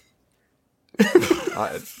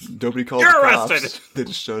 Nobody called You're the cops. arrested. They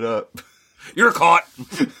just showed up. You're caught.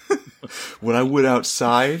 When I went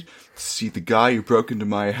outside to see the guy who broke into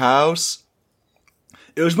my house,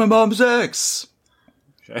 it was my mom's ex.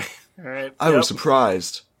 Okay. All right. I was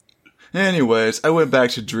surprised. Anyways, I went back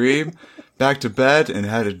to bed, and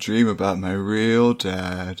had a dream about my real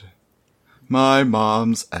dad. My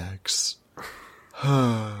mom's ex.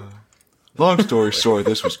 Long story short,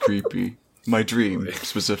 this was creepy. My dream,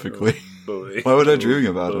 specifically. Boy. Why would I dream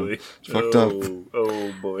about him? It's fucked up.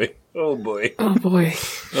 Oh boy. Oh boy.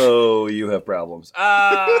 Oh, you have problems.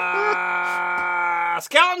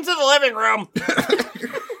 Skeletons in the living room.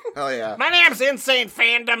 Oh, yeah. My name's Insane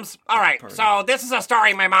Fandoms. All right, so this is a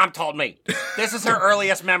story my mom told me. This is her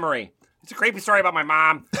earliest memory. It's a creepy story about my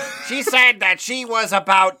mom. She said that she was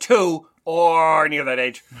about 2 or near that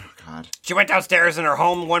age. Oh, God. She went downstairs in her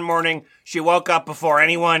home one morning. She woke up before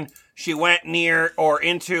anyone. She went near or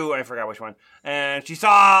into, I forgot which one, and she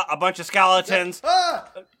saw a bunch of skeletons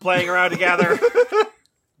playing around together.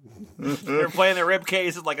 They were playing their rib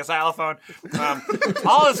cases like a xylophone.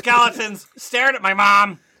 All the skeletons stared at my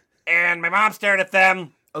mom, and my mom stared at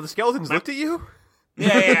them. Oh, the skeletons looked at you?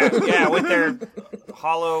 Yeah, with their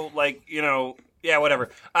hollow, whatever.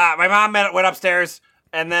 My mom went upstairs,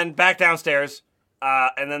 and then back downstairs,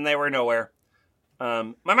 and then they were nowhere.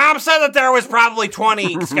 My mom said that there was probably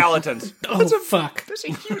 20 skeletons. Oh, fuck. There's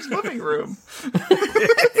a huge living room.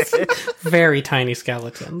 Very tiny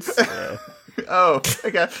skeletons. Oh,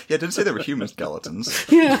 okay. Yeah, I didn't say they were human skeletons.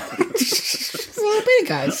 Yeah. Little bitty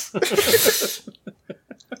guys.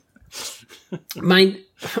 My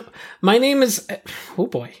name is... Oh,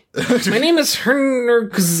 boy. My name is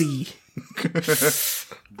Hernergzi.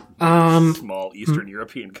 Small Eastern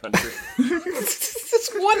European country. There's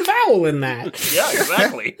one vowel in that. Yeah,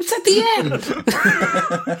 exactly. It's at the end.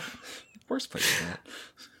 Worst place for that.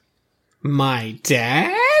 My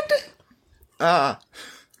dad?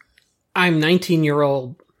 I'm 19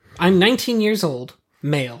 years old,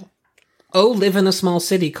 male. Live in a small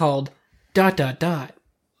city called ...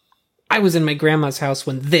 I was in my grandma's house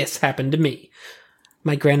when this happened to me.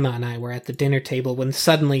 My grandma and I were at the dinner table when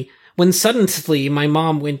suddenly my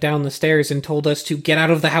mom went down the stairs and told us to get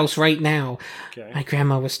out of the house right now. Okay. My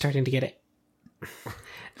grandma was starting to get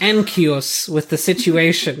anxious with the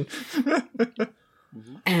situation.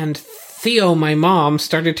 And Theo, my mom,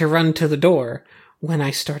 started to run to the door. When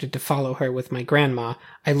I started to follow her with my grandma,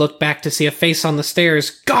 I looked back to see a face on the stairs.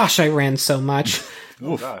 Gosh, I ran so much.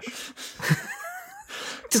 Oh, gosh.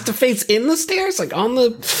 Just a face in the stairs? Like on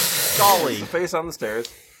the... Golly. Face on the stairs.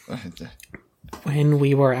 When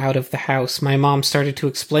we were out of the house, my mom started to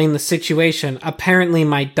explain the situation. Apparently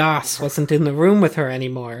my DOS wasn't in the room with her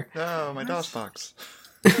anymore. Oh, my DOS box.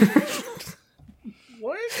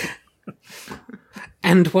 What?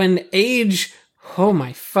 And when age... Oh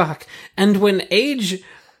my fuck. And when age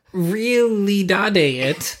realidade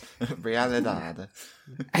it... Realidad.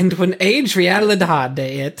 And when age realidade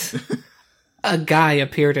it... A guy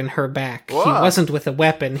appeared in her back. Whoa. He wasn't with a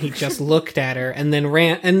weapon. He just looked at her and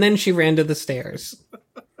then she ran to the stairs.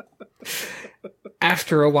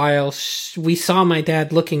 After a while, we saw my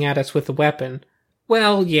dad looking at us with a weapon.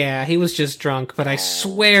 Well, yeah, he was just drunk, but I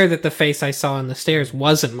swear that the face I saw on the stairs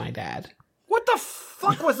wasn't my dad. What the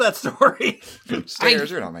fuck was that story?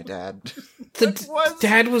 Stairs, you're not my dad.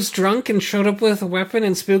 Dad was drunk and showed up with a weapon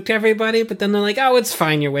and spooked everybody, but then they're like, oh, it's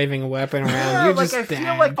fine, you're waving a weapon around. You're just I dad.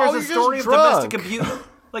 feel like there's a you're story of just drunk. domestic abuse.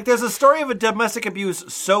 Like, there's a story of a domestic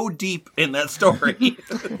abuse so deep in that story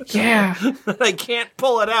Yeah. that I can't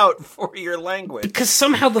pull it out for your language. Because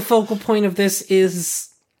somehow the focal point of this is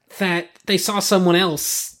that they saw someone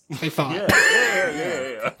else I thought.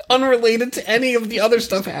 Yeah. Unrelated to any of the other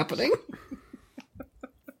stuff happening.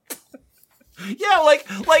 Yeah, like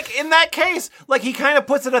in that case, like he kind of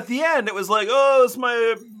puts it at the end. It was like, oh, it's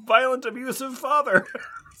my violent, abusive father.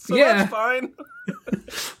 So Yeah. that's fine.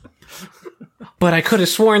 But I could have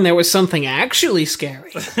sworn there was something actually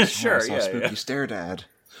scary. Sure, I saw Spooky yeah. Stare Dad.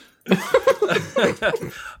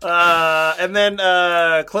 And then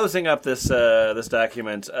closing up this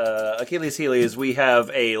document, Achilles Heelies, we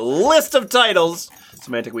have a list of titles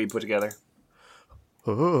Semantic Weed put together.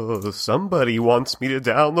 Oh, somebody wants me to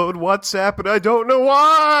download WhatsApp, and I don't know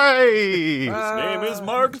why. His name is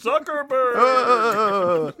Mark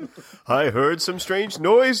Zuckerberg. I heard some strange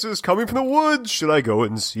noises coming from the woods. Should I go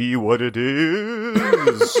and see what it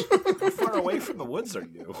is? How far away from the woods are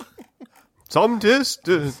you? Some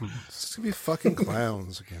distance. This is gonna be fucking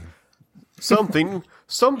clowns again. Something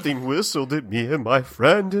whistled at me and my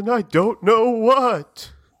friend, and I don't know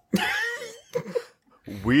what.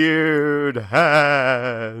 Weird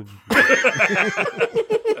hand.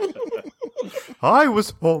 I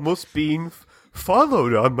was almost being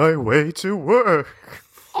followed on my way to work.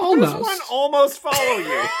 Almost. Someone almost follow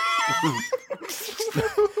you.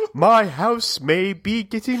 My house may be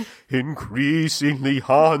getting increasingly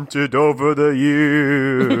haunted over the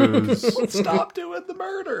years. Stop doing the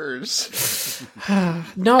murders.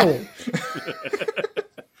 No.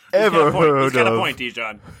 Ever He's heard got a of point,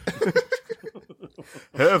 Dijon.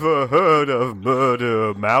 Ever heard of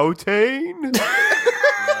Murder Mountain?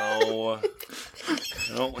 No.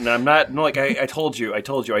 No, I'm not. No, like I told you, I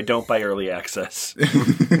don't buy early access.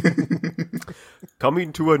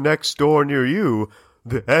 Coming to a next door near you,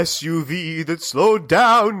 the SUV that slowed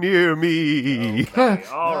down near me. Okay,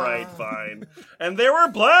 all right, fine. And there were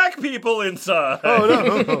black people inside. Oh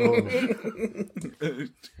no!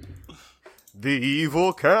 The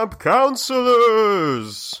evil camp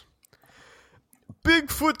counselors.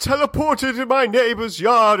 Bigfoot teleported in my neighbor's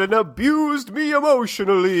yard and abused me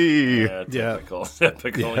emotionally. Yeah, typical.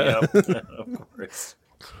 Yep, of course.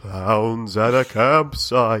 Clowns at a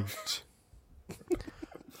campsite.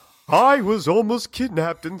 I was almost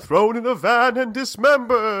kidnapped and thrown in a van and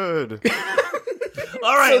dismembered.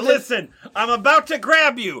 All right, listen. I'm about to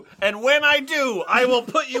grab you, and when I do, I will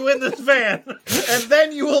put you in this van, and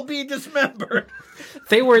then you will be dismembered.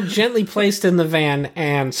 They were gently placed in the van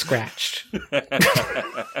and scratched.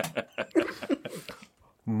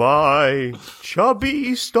 My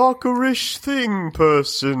chubby, stalkerish thing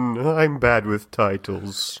person. I'm bad with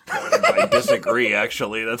titles. I disagree,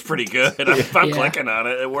 actually. That's pretty good. I'm Yeah. clicking on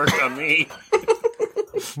it. It worked on me.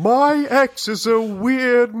 My ex is a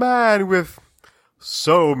weird man with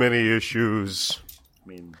so many issues. I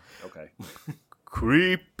mean, okay.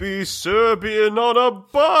 Creepy Serbian on a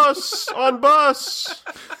bus.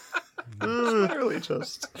 Literally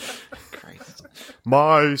just. Christ.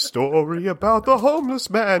 My story about the homeless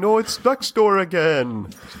man. Oh, it's next door again.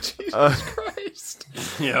 Jesus Christ.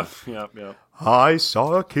 Yep. I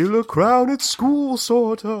saw a killer clown at school,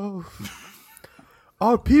 sort of.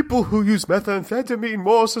 Are people who use methamphetamine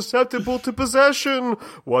more susceptible to possession?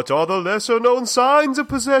 What are the lesser-known signs of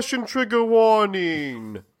possession? Trigger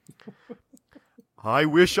warning. I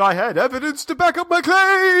wish I had evidence to back up my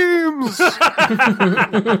claims!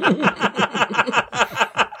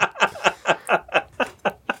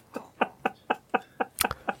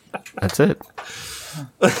 That's it.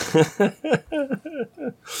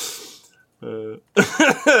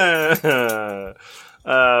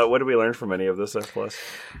 What did we learn from any of this, F+?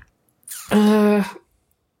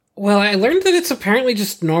 Well, I learned that it's apparently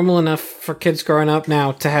just normal enough for kids growing up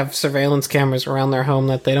now to have surveillance cameras around their home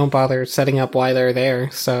that they don't bother setting up while they're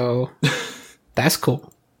there. So that's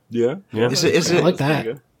cool. Yeah. Is I it like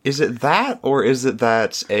that. Is it that, or is it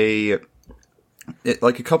that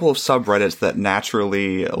like a couple of subreddits that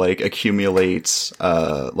naturally like accumulates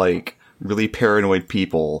like really paranoid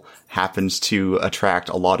people happens to attract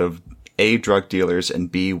a lot of A, drug dealers,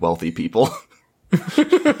 and B, wealthy people?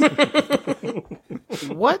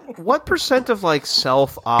 What percent of like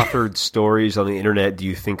self-authored stories on the internet do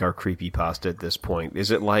you think are creepypasta at this point?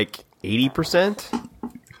 Is it like 80%?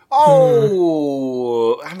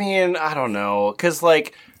 Oh, I mean, I don't know. Cause I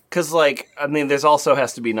mean, there's also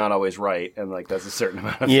has to be not always right. And like, that's a certain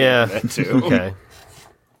amount of internet too. Okay.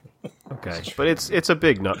 Okay. But it's a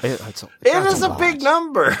big number. It is a big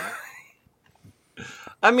number.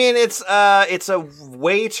 I mean, it's a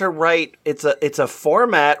way to write. It's a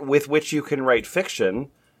format with which you can write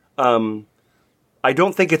fiction. I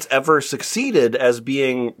don't think it's ever succeeded as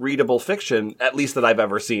being readable fiction, at least that I've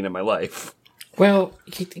ever seen in my life. Well,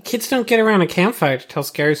 kids don't get around a campfire to tell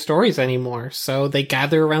scary stories anymore, so they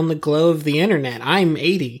gather around the glow of the internet. I'm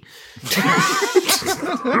 80.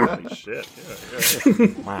 Holy shit. Yeah.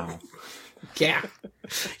 Wow. Yeah.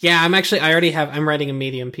 Yeah, I'm writing a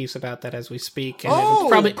Medium piece about that as we speak. And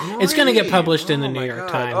it's going to get published in the New York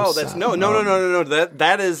Times. Oh, that's so. no.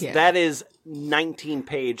 That is Yeah.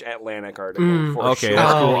 19-page Atlantic article. For Okay, sure.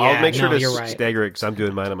 that's cool. Oh, I'll yeah, make sure no, to you're right. stagger it because I'm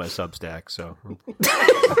doing mine on my Substack. So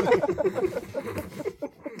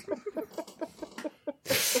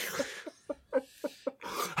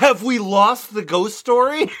Have we lost the ghost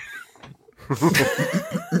story?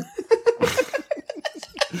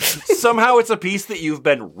 Somehow it's a piece that you've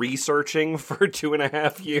been researching for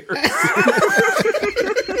 2.5 years.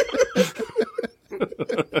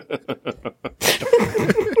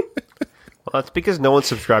 well, that's because no one's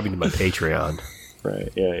subscribing to my Patreon.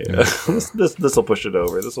 Right. Yeah. This will push it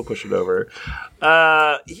over.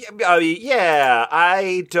 I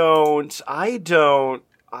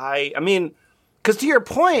mean, because to your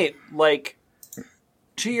point,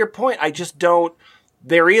 I just don't.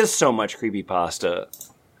 There is so much creepypasta,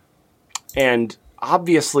 and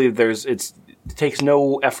obviously it takes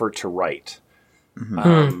no effort to write,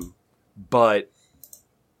 but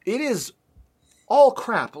it is all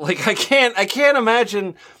crap. Like I can't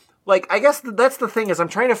imagine. Like, I guess that's the thing is I'm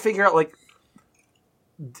trying to figure out, like,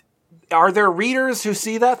 are there readers who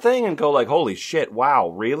see that thing and go like, holy shit, wow,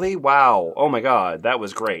 really? Wow. Oh my God, that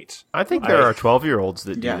was great. I think there are 12-year-olds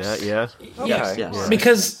that do Yes. that, yeah. Yes, Okay. yes.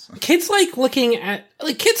 Because kids like looking at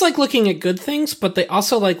good things, but they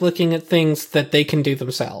also like looking at things that they can do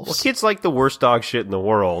themselves. Well, kids like the worst dog shit in the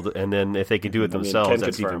world, and then if they can do it themselves, Ken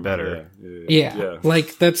that's even confirmed. better. Yeah.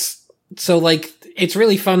 Like that's so like it's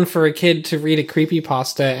really fun for a kid to read a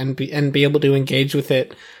creepypasta and be able to engage with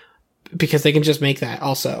it because they can just make that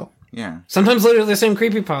also. Yeah. Sometimes literally the same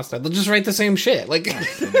creepypasta. They'll just write the same shit. Like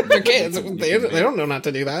they're kids. They don't know not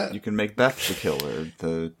to do that. You can make Beth the killer,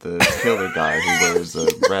 the killer guy who wears a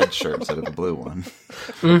red shirt instead of a blue one.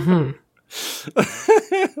 Mm-hmm.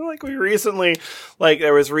 Like we recently, like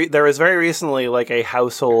there was very recently like a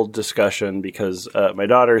household discussion because my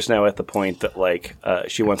daughter's now at the point that like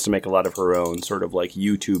she wants to make a lot of her own sort of like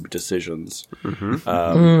YouTube decisions,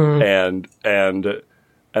 and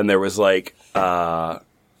there was like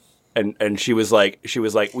and she was like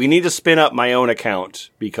we need to spin up my own account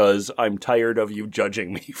because I'm tired of you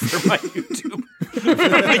judging me for my YouTube.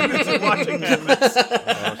 Watching habits.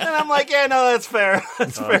 And I'm like, yeah, no, that's fair.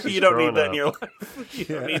 That's fair. You don't need that in your life. You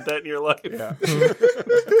don't need that in your life. Yeah.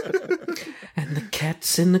 And the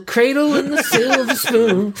cat's in the cradle and the silver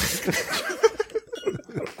spoon.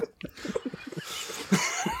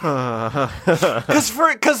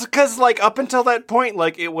 Because like up until that point,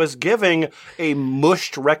 like it was giving a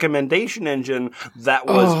mushed recommendation engine that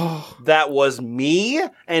was me,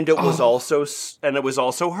 and it was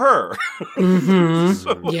also her.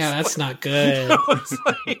 Yeah, that's not good.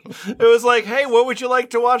 It was like, hey, what would you like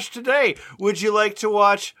to watch today? Would you like to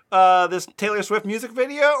watch this Taylor Swift music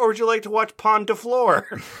video, or would you like to watch Pond to Floor?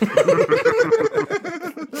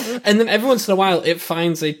 And then every once in a while, it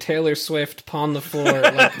finds a Taylor Swift Pawn the Floor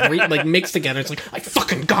like mixed together. It's like, I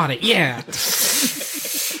fucking got it, yeah.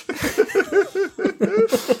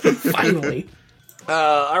 Finally.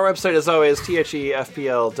 Our website is always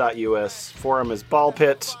thefpl.us. Forum is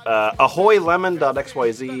ballpit.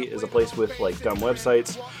 Ahoylemon.xyz is a place with like dumb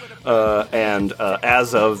websites. And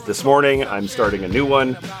as of this morning, I'm starting a new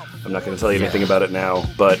one. I'm not going to tell you anything about it now,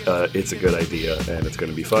 but it's a good idea and it's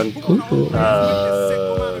going to be fun.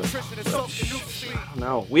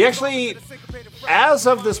 No, we actually, as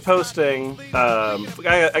of this posting,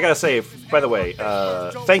 I gotta say, by the way,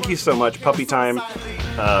 thank you so much, Puppy Time,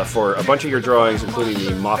 for a bunch of your drawings, including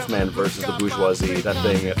the Mothman versus the Bourgeoisie. That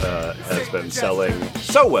thing has been selling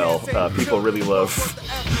so well. People really love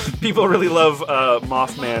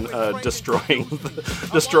Mothman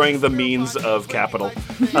destroying the means of capital.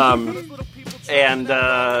 And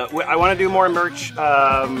I want to do more merch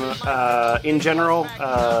in general.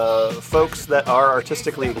 Folks that are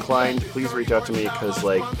artistically inclined, please reach out to me because,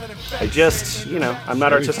 like, I'm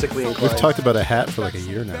not artistically inclined. We've talked about a hat for like a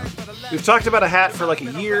year now. We've talked about a hat for like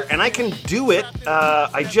a year, and I can do it.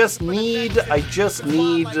 I just need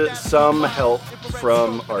some help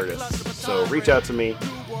from artists. So reach out to me,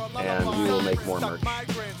 and we will make more merch.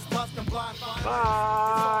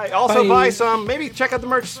 Bye. Also, buy some. Maybe check out the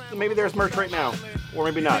merch. Maybe there's merch right now, or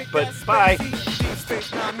maybe not. But bye.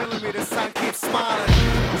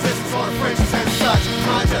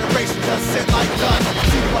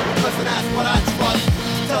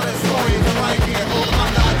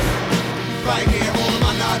 Right here,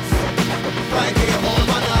 holding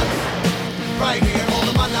my nuts. right here,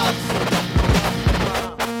 holding my nuts.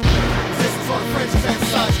 This is for the fringes and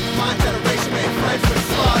such. My generation made friends with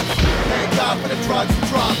slugs. Thank God for the drugs and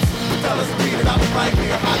drums. Tell us to beat it up right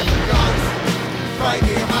here, hiding from guns. Right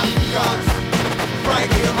here, hiding from guns. Right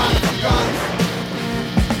here, hiding from guns.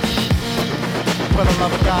 For the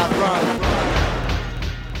love of God, run.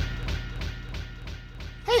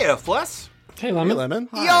 Hey, Fless. Hey, Lemon. Hey, Lemon.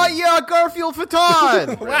 Yeah, Garfield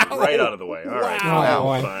Fatan. Right out of the way. All right. Wow.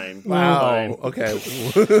 Fine. Fine. Wow. Okay. It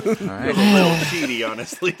was a little cheaty,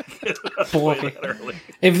 honestly. Boy.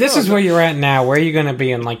 If this is where you're at now, where are you going to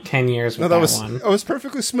be in like 10 years with No, that one? it was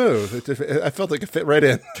perfectly smooth. I felt like it fit right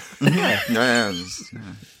in. Yes.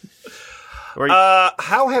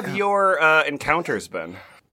 How have your encounters been?